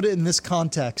way. I'll put it in this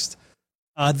context.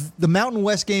 The Mountain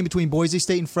West game between Boise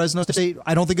State and Fresno State,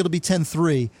 I don't think it'll be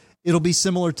 10-3. It'll be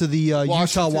similar to the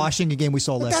Utah-Washington game we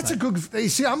saw last night. That's a good.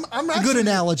 See, I'm a good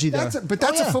analogy there.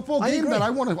 That's a football game that I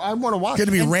want to watch. It's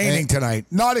going to be raining tonight.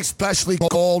 Not especially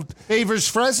cold. Favors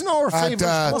Fresno or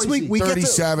favors Boise? We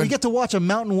 37. Get to watch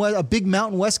a big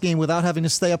Mountain West game without having to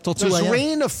stay up till 2 a.m. Does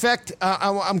rain affect?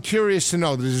 I'm curious to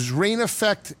know. Does rain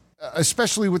affect?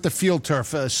 Especially with the field turf,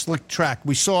 slick track.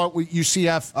 We saw it with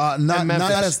UCF and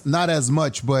Memphis. Not as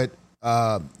much, but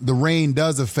the rain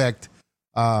does affect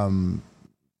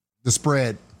the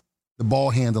spread, the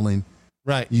ball handling.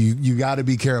 Right. You got to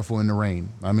be careful in the rain.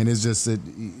 I mean, it's just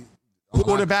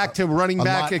quarterback to running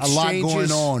back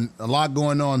exchanges. A lot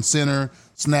going on. Center,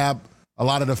 snap, a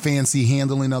lot of the fancy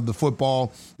handling of the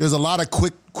football. There's a lot of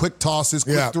quick tosses,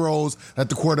 quick throws that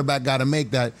the quarterback got to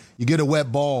make. That you get a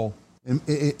wet ball.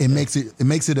 It makes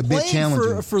it a bit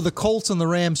challenging for the Colts and the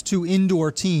Rams, two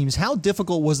indoor teams. How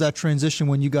difficult was that transition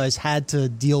when you guys had to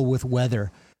deal with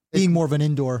weather, being more of an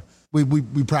indoor?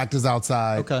 We practice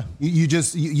outside. Okay,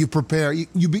 you prepare.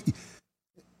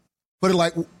 Put it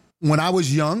like when I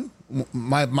was young,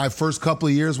 my first couple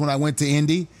of years when I went to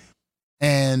Indy,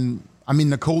 and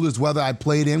the coldest weather I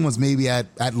played in was maybe at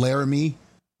Laramie.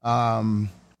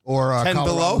 Or 10 Colorado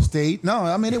below? State.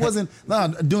 No, it wasn't. No,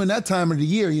 during that time of the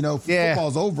year,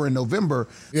 football's over in November.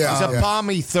 Yeah, it's a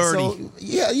balmy 30. So,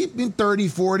 you've been 30,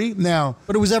 40 now.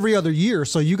 But it was every other year,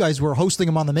 so you guys were hosting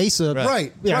them on the Mesa.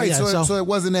 Right. So it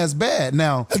wasn't as bad.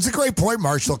 Now, that's a great point,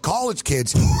 Marshall. College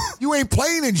kids, you ain't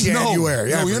playing in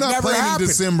January. No, you're not playing in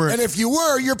December. And if you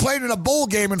were, you're playing in a bowl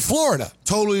game in Florida.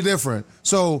 Totally different.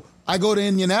 So I go to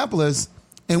Indianapolis.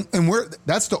 And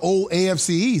that's the old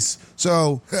AFC East.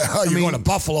 So you're going to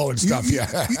Buffalo and stuff. You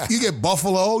get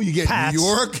Buffalo, you get Pats. New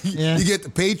York, you get the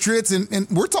Patriots, and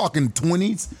we're talking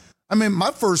 20s.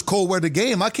 My first cold weather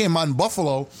game, I came out in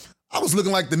Buffalo. I was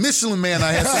looking like the Michelin Man.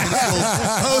 I had something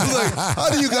I was like, how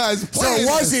do you guys play? So it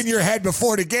was in your head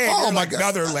before the game. Oh, my God.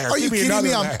 Another layer. Are you kidding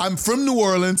me? I'm from New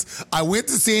Orleans. I went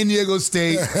to San Diego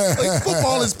State.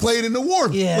 Football is played in the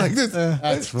warm. Yeah. Like this.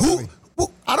 That's funny.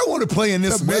 I don't want to play in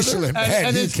this Michelin.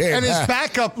 And his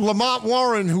backup, Lamont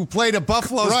Warren, who played at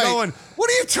Buffalo, is going, what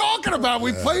are you talking about?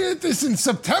 We played this in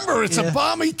September. It's a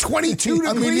balmy 22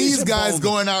 degrees. These guys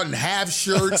going out in half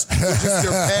shirts with just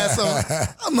their pants on.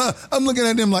 I'm looking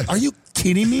at them like, are you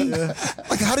kidding me?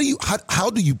 Like, how do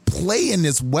you play in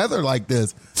this weather like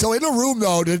this? So in the room,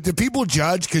 though, do people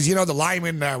judge? Because, the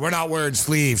linemen, we're not wearing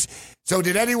sleeves. So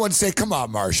did anyone say, come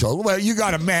on, Marshall, well, you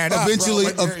got a man up,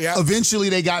 Eventually,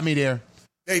 they got me there.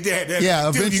 They did. Yeah,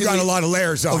 Dude, eventually. You got a lot of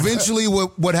layers on. Eventually,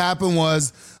 what happened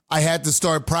was I had to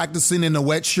start practicing in a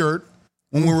wet shirt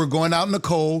when we were going out in the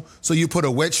cold. So you put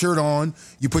a wet shirt on,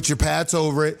 you put your pads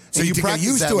over it, so and you to practice get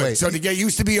used that to way. it. So to get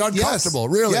used to be uncomfortable,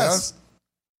 really? Yes. Huh?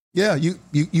 Yeah,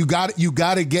 you got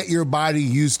to get your body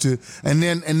used to, and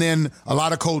then a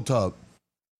lot of cold tub.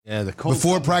 Yeah, the cold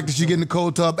Before tub. practice, you get in the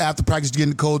cold tub. After practice, you get in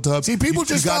the cold tub. See, people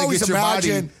just gotta always get your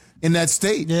imagine body in that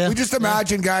state. Yeah. We just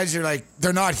imagine guys are like,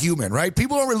 they're not human, right?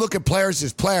 People don't really look at players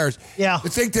as players. Yeah. They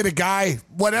think that a guy,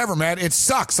 whatever, man, it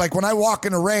sucks. Like when I walk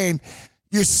in the rain,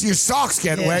 your socks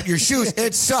get wet, your shoes,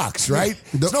 it sucks, right?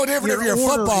 It's no different if you're a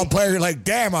football player. You're like,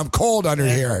 damn, I'm cold under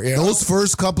here. You know? Those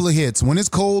first couple of hits, when it's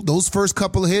cold, those first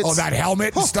couple of hits. Oh, that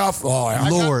helmet and stuff. Oh,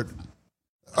 Lord.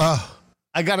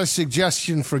 I got a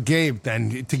suggestion for Gabe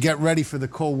then to get ready for the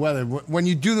cold weather. When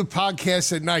you do the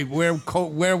podcast at night,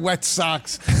 wear wet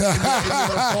socks.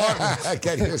 I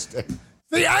get used to it.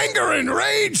 The Anger and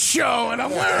Rage show, and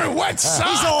I'm wearing wet socks.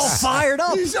 He's all fired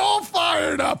up. He's all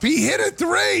fired up. He hit a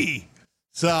 3.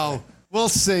 So we'll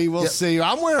see. We'll see.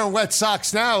 I'm wearing wet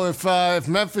socks now if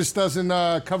Memphis doesn't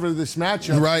cover this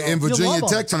matchup. Right, and Virginia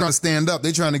Tech trying to stand up.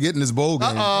 They're trying to get in this bowl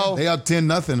game. Uh-oh. They up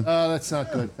 10-0. That's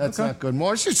not good. That's not good.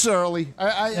 Marshall, it's early.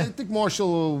 I think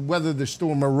Marshall will weather the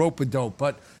storm a rope-a-dope,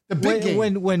 but the big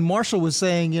game. When Marshall was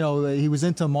saying, he was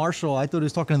into Marshall, I thought he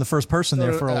was talking in the first person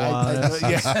there for a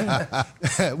while.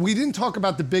 We didn't talk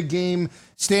about the big game.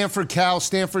 Stanford-Cal.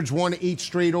 Stanford's won 8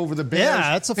 straight over the Bears.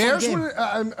 Yeah, that's a fun Bears game. were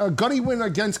a gutty win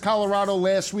against Colorado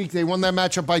last week. They won that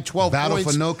matchup by 12 Battle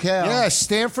points. for no Cal. Yeah,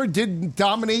 Stanford did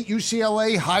dominate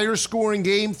UCLA. Higher scoring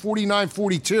game,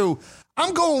 49-42.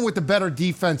 I'm going with the better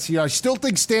defense here. I still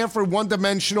think Stanford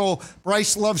one-dimensional.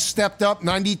 Bryce Love stepped up,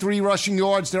 93 rushing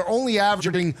yards. They're only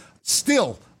averaging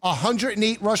still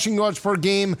 108 rushing yards per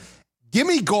game. Give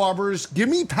me Garbers. Give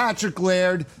me Patrick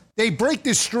Laird. They break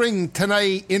the string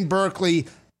tonight in Berkeley.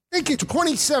 I think it's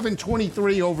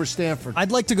 27-23 over Stanford.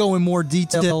 I'd like to go in more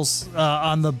details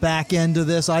on the back end of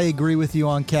this. I agree with you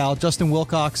on Cal. Justin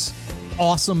Wilcox,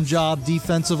 awesome job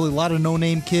defensively. A lot of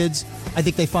no-name kids. I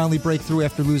think they finally break through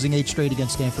after losing 8 straight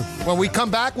against Stanford. When we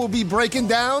come back, we'll be breaking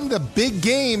down the big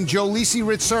game. Joe Lisi,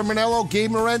 Rich Sermonello,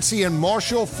 Gabe Morency, and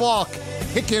Marshall Falk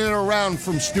kicking it around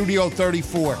from Studio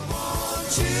 34.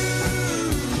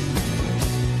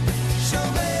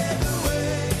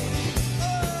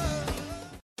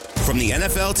 From the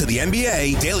NFL to the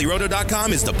NBA,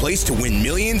 DailyRoto.com is the place to win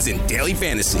millions in daily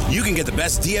fantasy. You can get the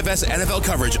best DFS NFL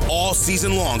coverage all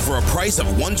season long for a price of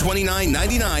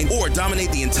 $129.99 or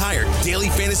dominate the entire daily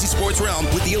fantasy sports realm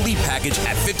with the Elite Package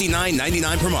at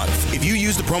 $59.99 per month. If you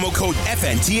use the promo code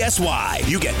FNTSY,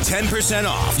 you get 10%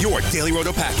 off your Daily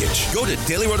Roto package. Go to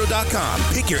DailyRoto.com,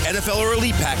 pick your NFL or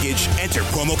Elite Package, enter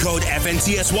promo code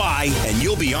FNTSY, and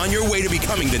you'll be on your way to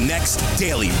becoming the next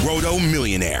Daily Roto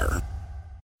millionaire.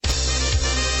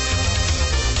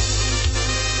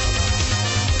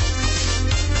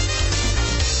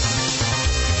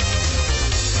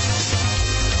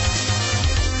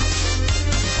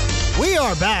 We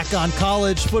are back on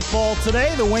college football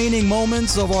today, the waning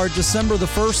moments of our December the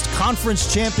 1st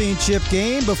conference championship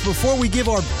game. But before we give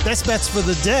our best bets for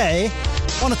the day,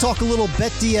 I want to talk a little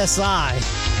BetDSI.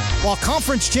 While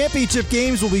conference championship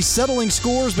games will be settling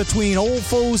scores between old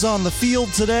foes on the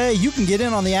field today, you can get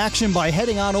in on the action by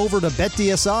heading on over to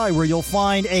BetDSI, where you'll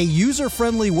find a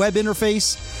user-friendly web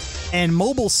interface and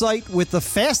mobile site with the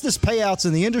fastest payouts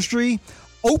in the industry.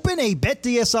 Open a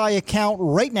BetDSI account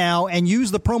right now and use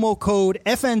the promo code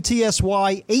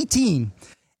FNTSY18,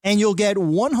 and you'll get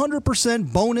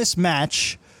 100% bonus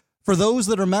match for those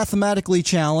that are mathematically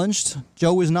challenged.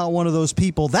 Joe is not one of those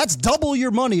people. That's double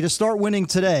your money to start winning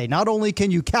today. Not only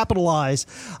can you capitalize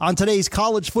on today's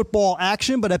college football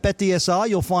action, but at BetDSI,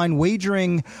 you'll find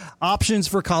wagering options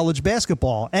for college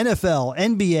basketball, NFL,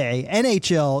 NBA,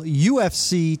 NHL,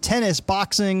 UFC, tennis,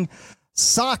 boxing,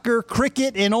 soccer,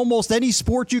 cricket, and almost any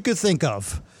sport you could think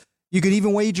of. You could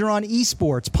even wager on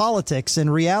esports, politics,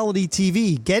 and reality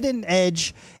TV. Get an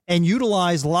edge and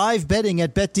utilize live betting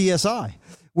at BetDSI,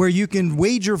 where you can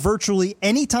wager virtually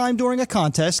any time during a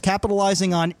contest,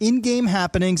 capitalizing on in-game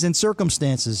happenings and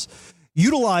circumstances.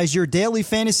 Utilize your daily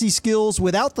fantasy skills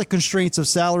without the constraints of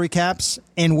salary caps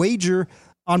and wager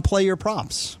on player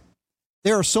props.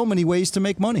 There are so many ways to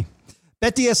make money.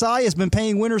 BetDSI has been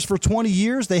paying winners for 20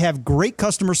 years. They have great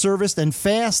customer service and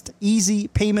fast, easy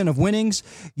payment of winnings.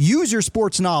 Use your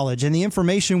sports knowledge and the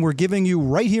information we're giving you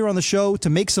right here on the show to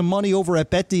make some money over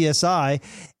at BetDSI.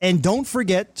 And don't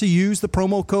forget to use the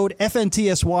promo code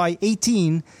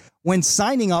FNTSY18 when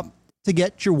signing up to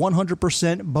get your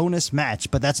 100% bonus match.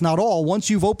 But that's not all.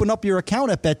 Once you've opened up your account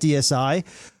at BetDSI,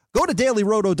 go to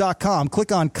DailyRoto.com,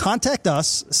 click on Contact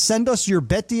Us, send us your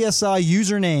BetDSI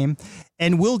username,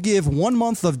 and we'll give 1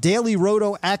 month of Daily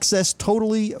Roto access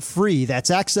totally free. That's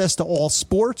access to all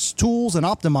sports, tools, and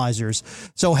optimizers.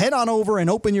 So head on over and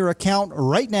open your account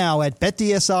right now at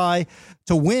BetDSI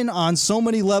to win on so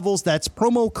many levels. That's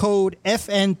promo code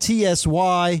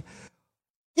FNTSY.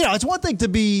 You know, it's one thing to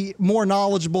be more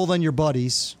knowledgeable than your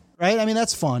buddies, right? I mean,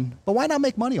 that's fun. But why not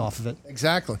make money off of it?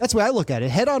 Exactly. That's the way I look at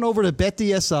it. Head on over to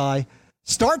BetDSI.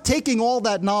 Start taking all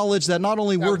that knowledge that not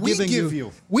only we're giving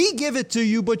you, we give it to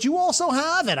you, but you also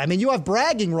have it. I mean, you have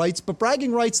bragging rights, but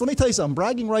bragging rights, let me tell you something,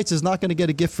 bragging rights is not going to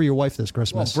get a gift for your wife this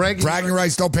Christmas. Well, bragging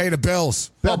rights don't pay the bills.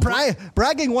 Well,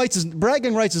 bragging rights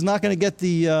is not going to get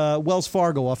the Wells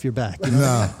Fargo off your back. You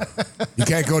know? No. You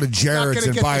can't go to Jared's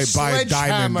and buy a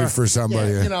diamond for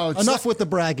somebody. Yeah, you know, enough with the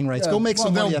bragging rights. Go make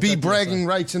some money. There'll be bragging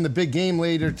rights in the big game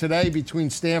later today between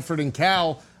Stanford and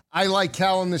Cal. I like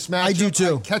Cal in this matchup. I do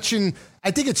too. I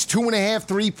think it's 2.5,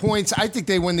 3 points. I think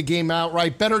they win the game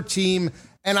outright. Better team.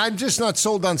 And I'm just not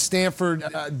sold on Stanford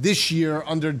this year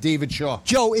under David Shaw.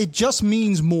 Joe, it just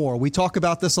means more. We talk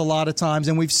about this a lot of times,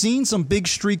 and we've seen some big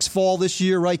streaks fall this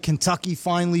year, right? Kentucky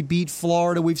finally beat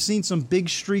Florida. We've seen some big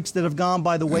streaks that have gone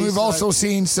by the wayside. We've also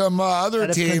seen some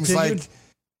other teams like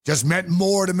just meant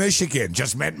more to Michigan,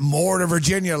 just meant more to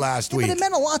Virginia last week. But it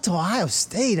meant a lot to Ohio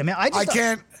State. I mean, I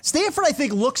can't. Stanford, I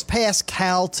think, looks past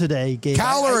Cal today, Gabe.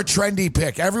 Cal are a trendy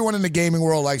pick. Everyone in the gaming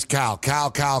world likes Cal.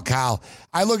 Cal.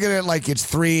 I look at it like it's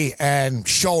 3 and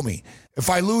show me. If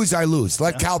I lose, I lose.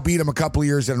 Let Cal beat them a couple of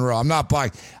years in a row. I'm not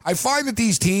buying. I find that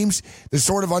these teams, they're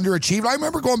sort of underachieved. I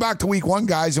remember going back to week 1,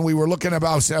 guys, and we were looking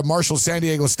about Marshall San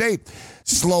Diego State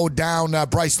slowed down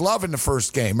Bryce Love in the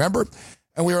first game, remember?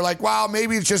 And we were like, wow,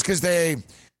 maybe it's just because they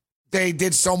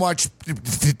did so much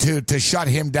to shut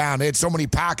him down. They had so many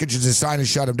packages to sign and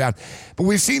shut him down. But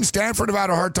we've seen Stanford have had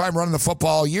a hard time running the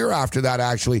football all year after that,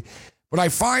 actually. But I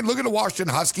find, look at the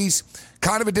Washington Huskies,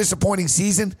 kind of a disappointing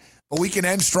season, but we can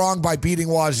end strong by beating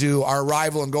Wazoo, our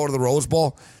rival, and go to the Rose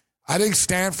Bowl. I think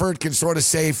Stanford can sort of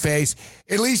save face.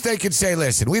 At least they can say,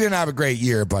 listen, we didn't have a great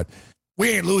year, but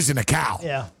we ain't losing to Cal.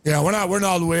 Yeah. You know,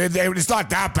 it's not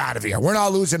that bad of a year. We're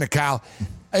not losing to Cal.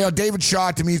 You know, David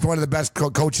Shaw, to me, is one of the best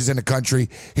coaches in the country.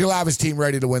 He'll have his team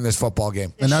ready to win this football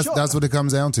game. And that's what it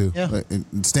comes down to. Yeah.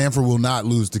 Stanford will not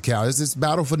lose to Cal. It's this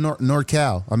battle for North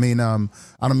Cal. I mean, I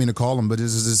don't mean to call them, but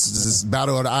it's this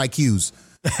battle of the IQs.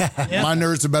 My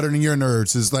nerds are better than your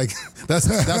nerds. It's like that's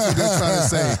what they're trying to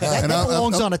say. That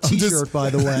belongs on a T-shirt,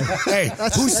 by the way. Hey,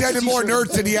 who's sending more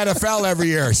nerds to the NFL every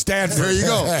year? Stanford. There you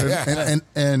go.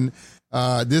 and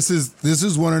this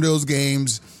is one of those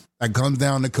games that comes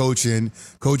down to coaching.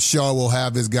 Coach Shaw will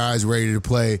have his guys ready to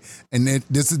play, and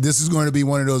this is going to be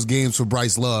one of those games for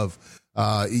Bryce Love.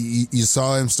 You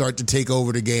saw him start to take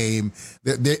over the game.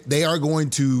 They are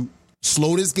going to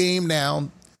slow this game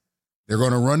down. They're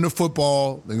going to run the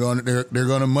football. They're going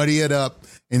to muddy it up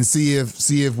and see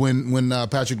if when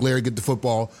Patrick Larry get the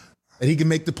football, that he can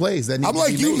make the plays. I'm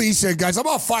like you, Lisa, guys. I'm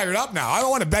all fired up now. I don't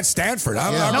want to bet Stanford.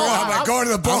 I'm going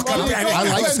to the book. I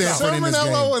like Stanford in this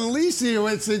game. And Lisa,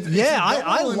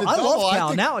 I love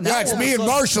Cal. Now it's me and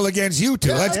Marshall against you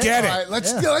two. Let's get it. Right,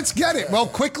 let's get it. Well,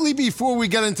 quickly before we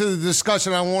get into the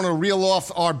discussion, I want to reel off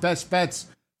our best bets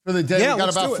for the day. Yeah, we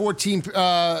got about 14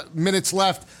 minutes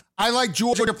left. I like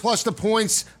Georgia plus the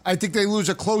points. I think they lose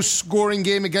a close scoring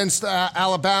game against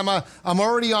Alabama. I'm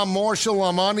already on Marshall.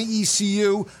 I'm on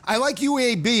ECU. I like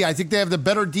UAB. I think they have the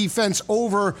better defense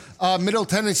over Middle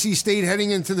Tennessee State heading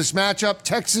into this matchup.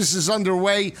 Texas is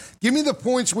underway. Give me the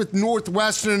points with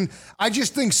Northwestern. I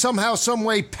just think somehow, some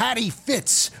way, Patty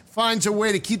Fitz finds a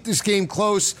way to keep this game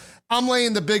close. I'm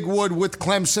laying the big wood with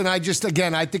Clemson.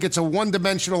 I think it's a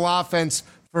one-dimensional offense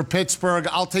for Pittsburgh.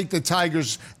 I'll take the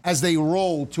Tigers as they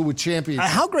roll to a championship.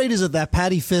 How great is it that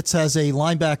Patty Fitz has a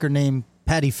linebacker named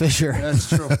Patty Fisher? That's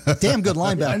true. Damn good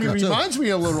linebacker. And he reminds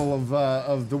me a little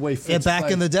of the way Fitz back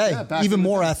played. in the day. Even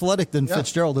more athletic than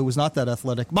Fitzgerald, who was not that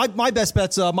athletic. My best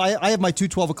bets, I have my 2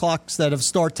 12 o'clocks that have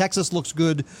started. Texas looks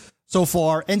good so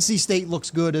far. NC State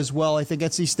looks good as well. I think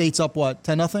NC State's up,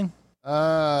 10-0?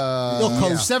 They'll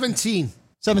coast. 17.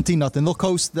 17-0. They'll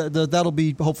coast. That'll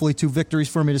be hopefully 2 victories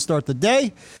for me to start the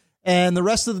day. And the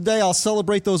rest of the day, I'll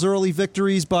celebrate those early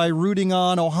victories by rooting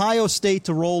on Ohio State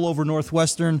to roll over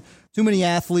Northwestern. Too many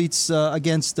athletes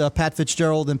against Pat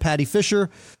Fitzgerald and Patty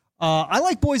Fisher. I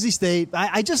like Boise State.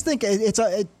 I just think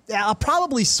I'll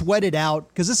probably sweat it out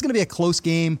because this is going to be a close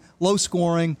game, low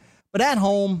scoring. But at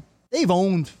home, they've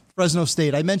owned Fresno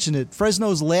State. I mentioned it.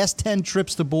 Fresno's last 10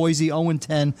 trips to Boise,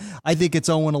 0-10. I think it's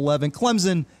 0-11.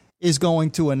 Clemson is going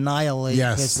to annihilate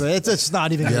Pittsburgh. It's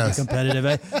not even going to be competitive.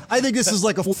 I think this is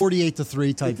like a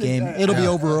 48-3 type game. It'll be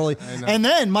over early. And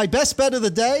then my best bet of the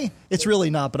day, it's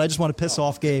really not, but I just want to piss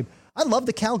off Gabe. I love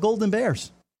the Cal Golden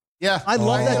Bears. Yeah. I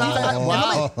love that.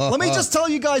 Wow. Let me just tell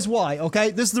you guys why, okay?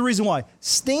 This is the reason why.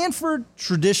 Stanford,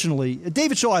 traditionally,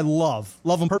 David Shaw, I love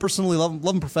him personally, love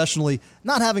him professionally,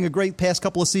 not having a great past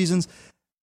couple of seasons.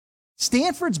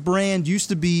 Stanford's brand used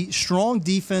to be strong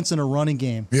defense and a running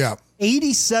game. Yeah.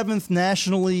 87th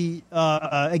nationally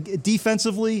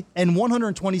defensively and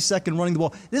 122nd running the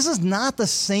ball. This is not the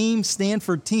same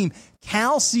Stanford team.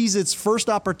 Cal sees its first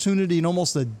opportunity in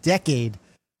almost a decade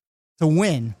to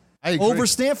win over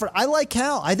Stanford. I like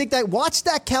Cal. I think watch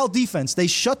that Cal defense. They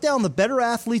shut down the better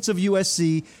athletes of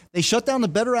USC. They shut down the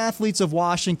better athletes of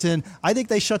Washington. I think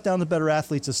they shut down the better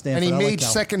athletes of Stanford. And he made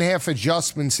second half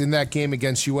adjustments in that game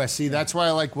against USC. That's why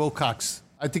I like Wilcox.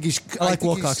 I think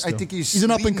he's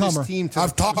an up-and-comer.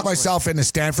 I've talked myself into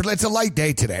Stanford. It's a light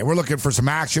day today. We're looking for some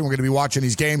action. We're going to be watching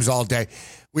these games all day.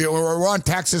 We're on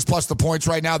Texas plus the points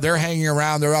right now. They're hanging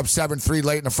around. They're up 7-3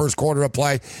 late in the first quarter of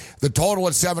play. The total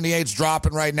at 78 is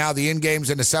dropping right now. The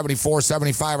in-game's in the 74,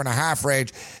 75.5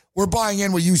 range. We're buying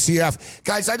in with UCF.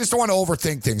 Guys, I just don't want to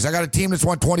overthink things. I got a team that's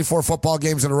won 24 football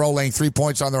games in a row, laying 3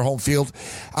 points on their home field.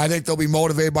 I think they'll be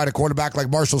motivated by the quarterback, like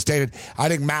Marshall stated. I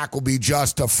think Mack will be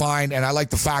just fine, and I like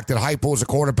the fact that Hypo is a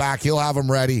quarterback. He'll have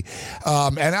them ready.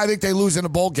 And I think they lose in a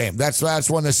bowl game. That's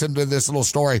when this little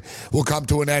story will come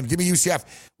to an end. Give me UCF.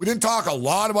 We didn't talk a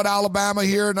lot about Alabama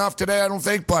here enough today, I don't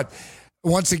think, but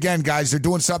once again, guys, they're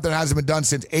doing something that hasn't been done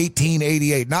since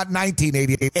 1888. Not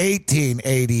 1988,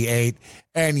 1888.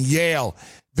 And Yale.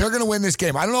 They're going to win this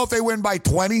game. I don't know if they win by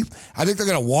 20. I think they're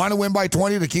going to want to win by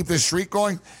 20 to keep this streak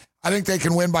going. I think they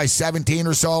can win by 17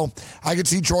 or so. I could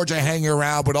see Georgia hanging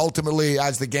around, but ultimately,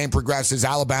 as the game progresses,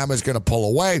 Alabama is going to pull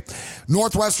away.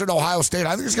 Northwestern Ohio State,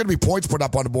 I think there's going to be points put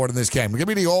up on the board in this game. Give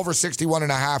me the over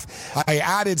 61.5. I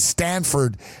added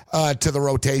Stanford to the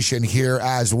rotation here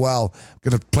as well. I'm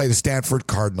going to play the Stanford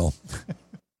Cardinal.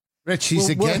 Rich, he's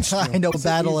against you. I know,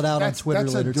 battle it out on Twitter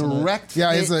later tonight. That's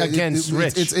a direct against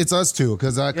Rich. It's us two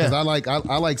because I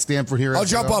like Stanford here. I'll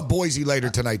jump on Boise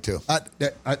later tonight too.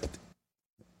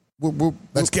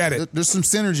 Let's get it. There's some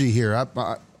synergy here.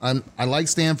 I like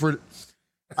Stanford.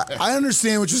 I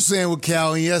understand what you're saying with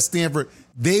Cal, and yes, Stanford.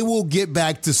 They will get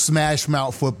back to smash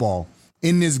mouth football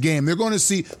in this game. They're going to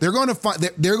see. They're going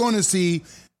to see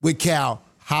with Cal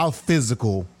how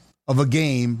physical of a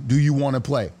game do you want to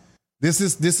play. This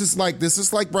is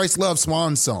like Bryce Love's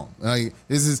swan song.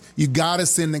 You got to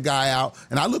send the guy out,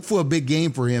 and I look for a big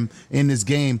game for him in this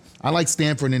game. I like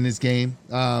Stanford in this game,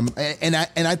 and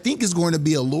I think it's going to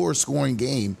be a lower scoring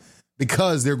game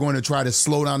because they're going to try to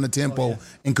slow down the tempo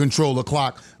and control the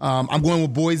clock. I'm going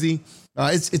with Boise.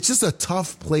 It's just a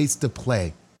tough place to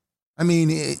play. I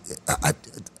mean,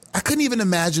 I couldn't even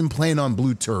imagine playing on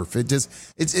blue turf. It's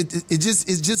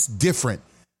just different.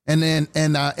 And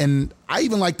I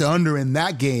even like the under in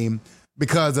that game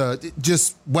because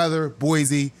just weather,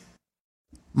 Boise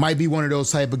might be one of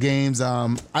those type of games.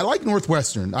 I like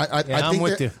Northwestern.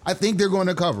 I think they're going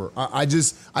to cover. I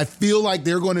feel like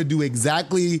they're going to do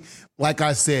exactly like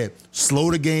I said.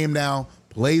 Slow the game down,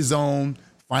 play zone,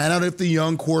 find out if the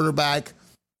young quarterback,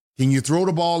 can you throw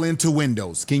the ball into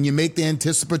windows? Can you make the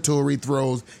anticipatory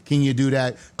throws? Can you do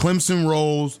that? Clemson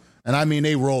rolls, and I mean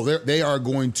they roll. They are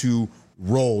going to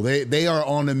roll. They are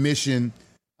on a mission,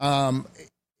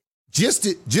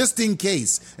 just in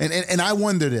case. And I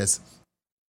wonder this.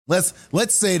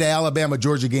 Let's say the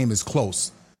Alabama-Georgia game is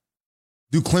close.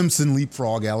 Do Clemson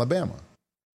leapfrog Alabama?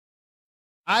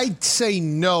 I'd say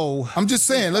no. I'm just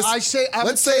saying. Let's say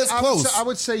it's close. I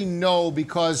would say no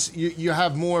because you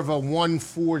have more of a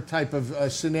 1-4 type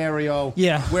of scenario.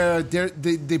 Yeah. Where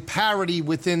the parity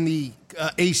within the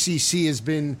ACC has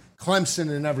been Clemson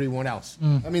and everyone else.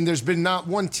 I mean, there's been not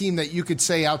one team that you could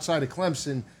say outside of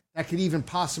Clemson that could even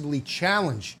possibly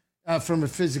challenge from a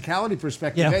physicality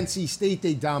perspective. Yeah. NC State,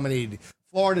 they dominated.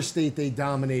 Florida State, they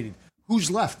dominated. Who's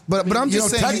left? But I'm just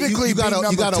saying, technically, you got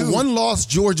a one-loss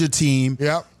Georgia team.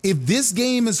 Yeah. If this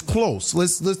game is close,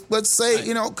 let's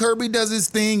say Kirby does his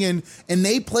thing and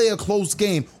they play a close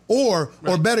game, or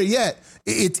better yet,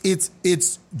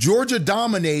 it's Georgia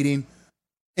dominating.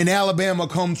 And Alabama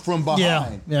comes from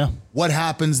behind. Yeah. What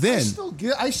happens then?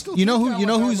 I still You know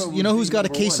who's got a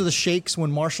case of the shakes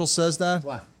when Marshall says that?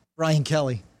 What? Brian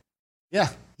Kelly. Yeah.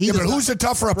 But who's the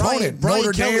tougher opponent? Brian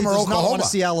Notre Kelly Dame or does Oklahoma? not want to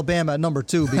see Alabama at number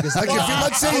 2 because Like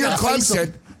let's say you're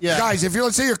Clemson. Yeah. Guys,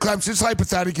 let's say you're Clemson, it's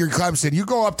hypothetical, you're Clemson. You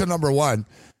go up to number 1.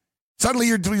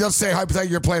 Suddenly let's say hypothetically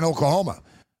you're playing Oklahoma.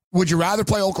 Would you rather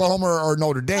play Oklahoma or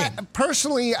Notre Dame?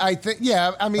 Personally, I think,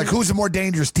 I mean. Like, who's the more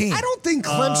dangerous team? I don't think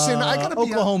Clemson, I got to be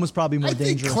Oklahoma's probably more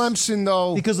dangerous. I think Clemson,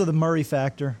 though. Because of the Murray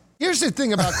factor. Here's the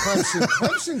thing about Clemson.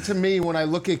 Clemson, to me, when I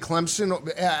look at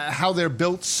Clemson, how they're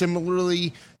built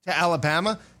similarly to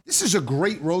Alabama, this is a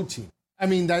great road team. I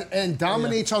mean, and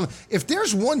dominates on. If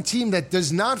there's one team that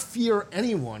does not fear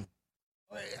anyone,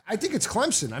 I think it's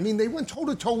Clemson. I mean, they went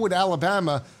toe-to-toe with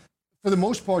Alabama for the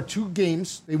most part, 2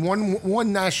 games. They won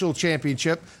one national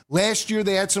championship. Last year,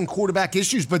 they had some quarterback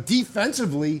issues, but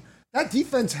defensively, that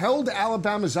defense held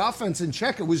Alabama's offense in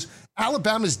check. It was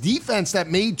Alabama's defense that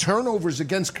made turnovers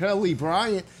against Kelly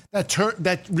Bryant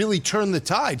that really turned the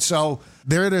tide. So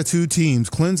they're the 2 teams.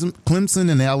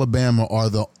 Clemson and Alabama are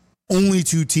the only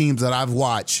 2 teams that I've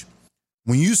watched.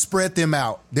 When you spread them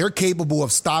out, they're capable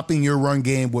of stopping your run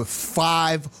game with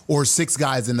 5 or 6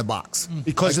 guys in the box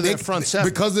because of their front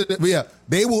seven.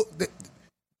 They will.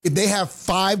 If they have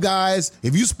 5 guys,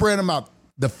 if you spread them out,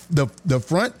 the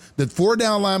front, the 4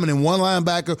 down linemen and 1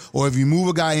 linebacker, or if you move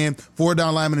a guy in, 4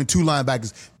 down linemen and 2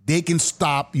 linebackers, they can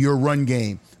stop your run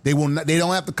game. They will. They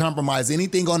don't have to compromise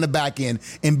anything on the back end,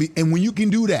 and when you can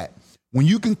do that, When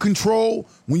you can control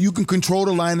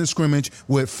the line of scrimmage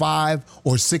with 5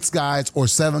 or 6 guys or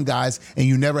 7 guys, and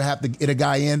you never have to get a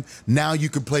guy in, now you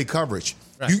can play coverage.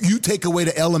 Right. You take away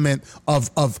the element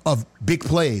of big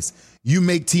plays. You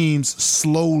make teams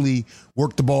slowly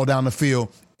work the ball down the field.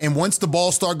 And once the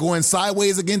ball start going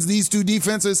sideways against these two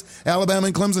defenses, Alabama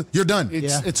and Clemson, you're done.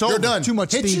 It's over. You're done. Too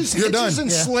much hitches, speed. You're done.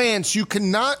 And slants. You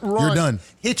cannot run You're done.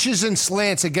 hitches and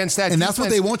slants against that and defense. That's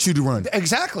what they want you to run.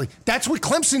 Exactly. That's what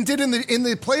Clemson did in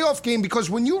the playoff game,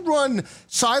 because when you run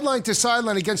sideline to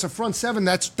sideline against a front seven,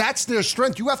 that's their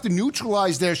strength. You have to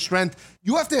neutralize their strength.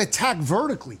 You have to attack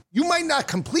vertically. You might not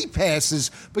complete passes,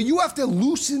 but you have to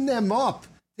loosen them up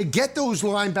to get those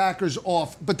linebackers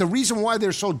off. But the reason why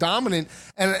they're so dominant,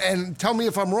 and tell me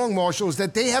if I'm wrong, Marshall, is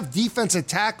that they have defensive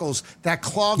tackles that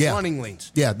clog running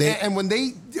lanes. Yeah. And when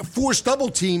they force double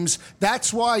teams,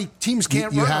 that's why teams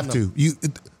can't run on them. You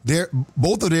have to.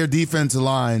 Both of their defensive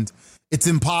lines, it's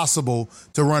impossible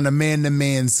to run a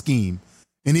man-to-man scheme.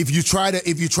 And if you try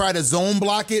to zone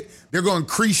block it, they're going to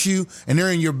crease you, and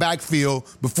they're in your backfield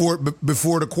before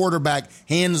the quarterback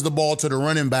hands the ball to the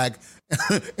running back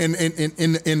in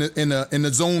the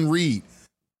zone read,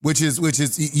 which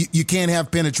is you can't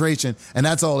have penetration, and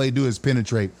that's all they do is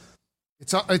penetrate.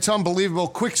 It's unbelievable.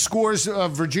 Quick scores: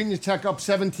 Virginia Tech up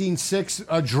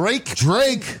 17-6.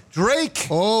 Drake.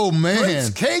 Oh man, Drake's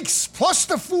cakes plus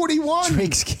the 41.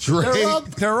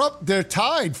 They're up. They're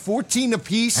tied 14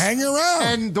 apiece. Hang around.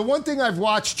 And the one thing I've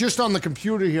watched just on the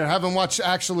computer here, haven't watched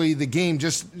actually the game,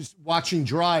 just watching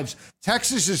drives.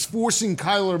 Texas is forcing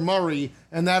Kyler Murray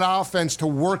and that offense to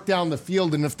work down the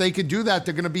field, and if they could do that,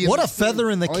 they're going to be. What a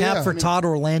feather in the cap for Todd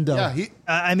Orlando. Yeah,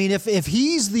 I mean, if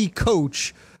he's the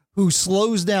coach who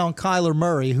slows down Kyler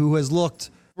Murray, who has looked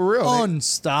for real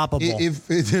unstoppable. If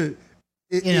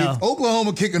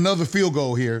Oklahoma kick another field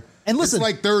goal here, and listen, it's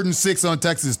like 3rd and 6 on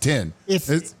Texas 10.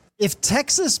 If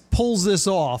Texas pulls this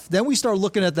off, then we start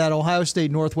looking at that Ohio State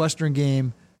Northwestern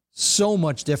game so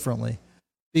much differently,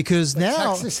 because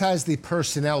now Texas has the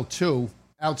personnel too.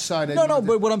 Outside of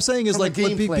but what I'm saying is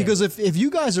because if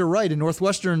you guys are right and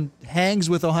Northwestern hangs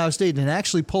with Ohio State and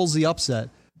actually pulls the upset,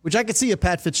 which I could see a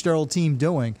Pat Fitzgerald team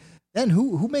doing, then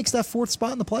who makes that 4th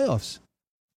spot in the playoffs?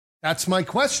 That's my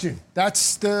question.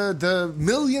 That's the $1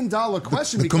 million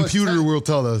question. The computer will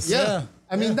tell us. Yeah.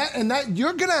 I mean, that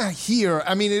you're going to hear.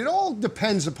 I mean, it all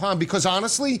depends upon, because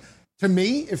honestly, to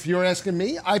me, if you're asking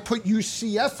me, I put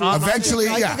UCF in. Eventually,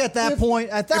 I think at that point,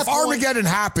 if Armageddon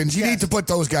happens, you need to put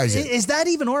those guys in. Is that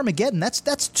even Armageddon?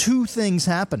 That's 2 things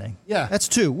happening. Yeah. That's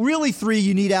 2. Really 3,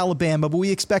 you need Alabama, but we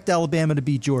expect Alabama to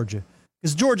beat Georgia,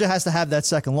 because Georgia has to have that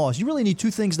second loss. You really need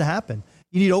 2 things to happen.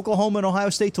 You need Oklahoma and Ohio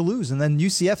State to lose, and then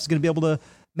UCF is going to be able to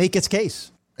make its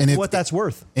case, and what that's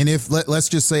worth. And if let's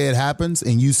just say it happens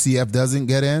and UCF doesn't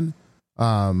get in,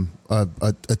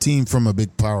 a team from a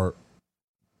big Power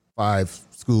 5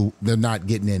 school, they're not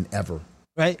getting in ever.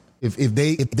 Right. If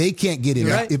they can't get in,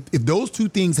 right. if those 2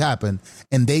 things happen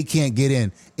and they can't get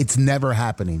in, it's never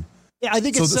happening. Yeah, I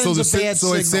think it sends a bad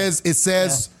signal. It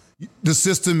says the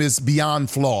system is beyond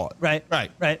flawed. Right.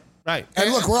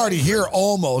 And look, we're already here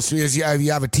almost, because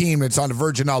you have a team that's on the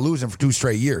verge of not losing for 2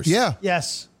 straight years. Yeah.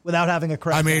 Yes. Without having a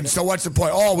crack. I mean, so what's the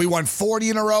point? Oh, we won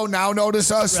 40 in a row. Now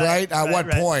notice us, right? At what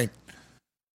point?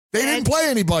 They didn't play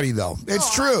anybody, though.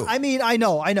 It's true. I mean, I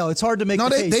know. It's hard to make the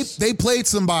case. They played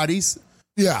somebodies.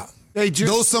 Yeah.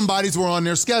 Those somebodies were on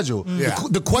their schedule. Yeah.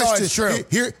 The question, no, it's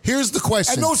true. Here's the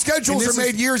question. And those schedules are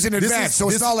made years in advance, so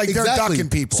it's not like they're ducking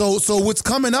people. So what's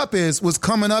coming up is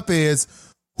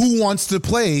who wants to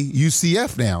play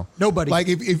UCF now? Nobody. Like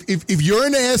if you're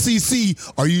in the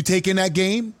SEC, are you taking that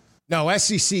game? No,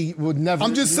 SEC would never.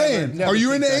 I'm just saying. Are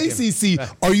you in the ACC?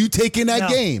 Are you taking that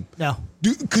game? No.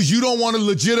 Because you don't want to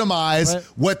legitimize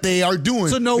what they are doing.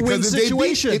 It's a no-win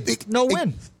situation. No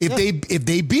win. If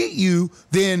they beat you,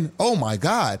 then oh my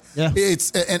God. Yeah.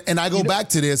 It's and I go back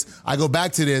to this.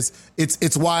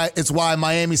 It's why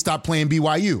Miami stopped playing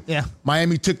BYU. Yeah.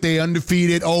 Miami took their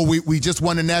undefeated. Oh, we just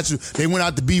won the national. They went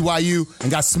out to BYU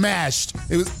and got smashed.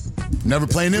 It was never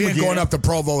playing them again. Going up to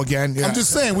Provo again. Yeah. I'm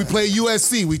just saying, we played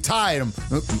USC. We tied them.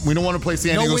 We don't want to play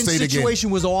San Diego State again. No-win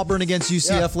situation was Auburn against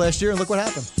UCF last year, and look what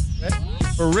happened.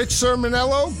 For Rich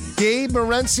Sermonello, Gabe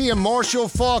Morency, and Marshall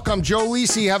Falk, I'm Joe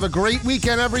Lisi. Have a great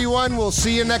weekend, everyone. We'll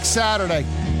see you next Saturday.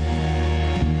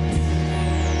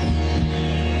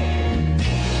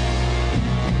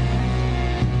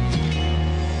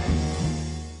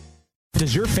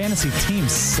 Does your fantasy team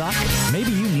suck? Maybe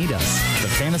you need us, the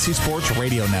Fantasy Sports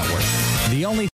Radio Network. The only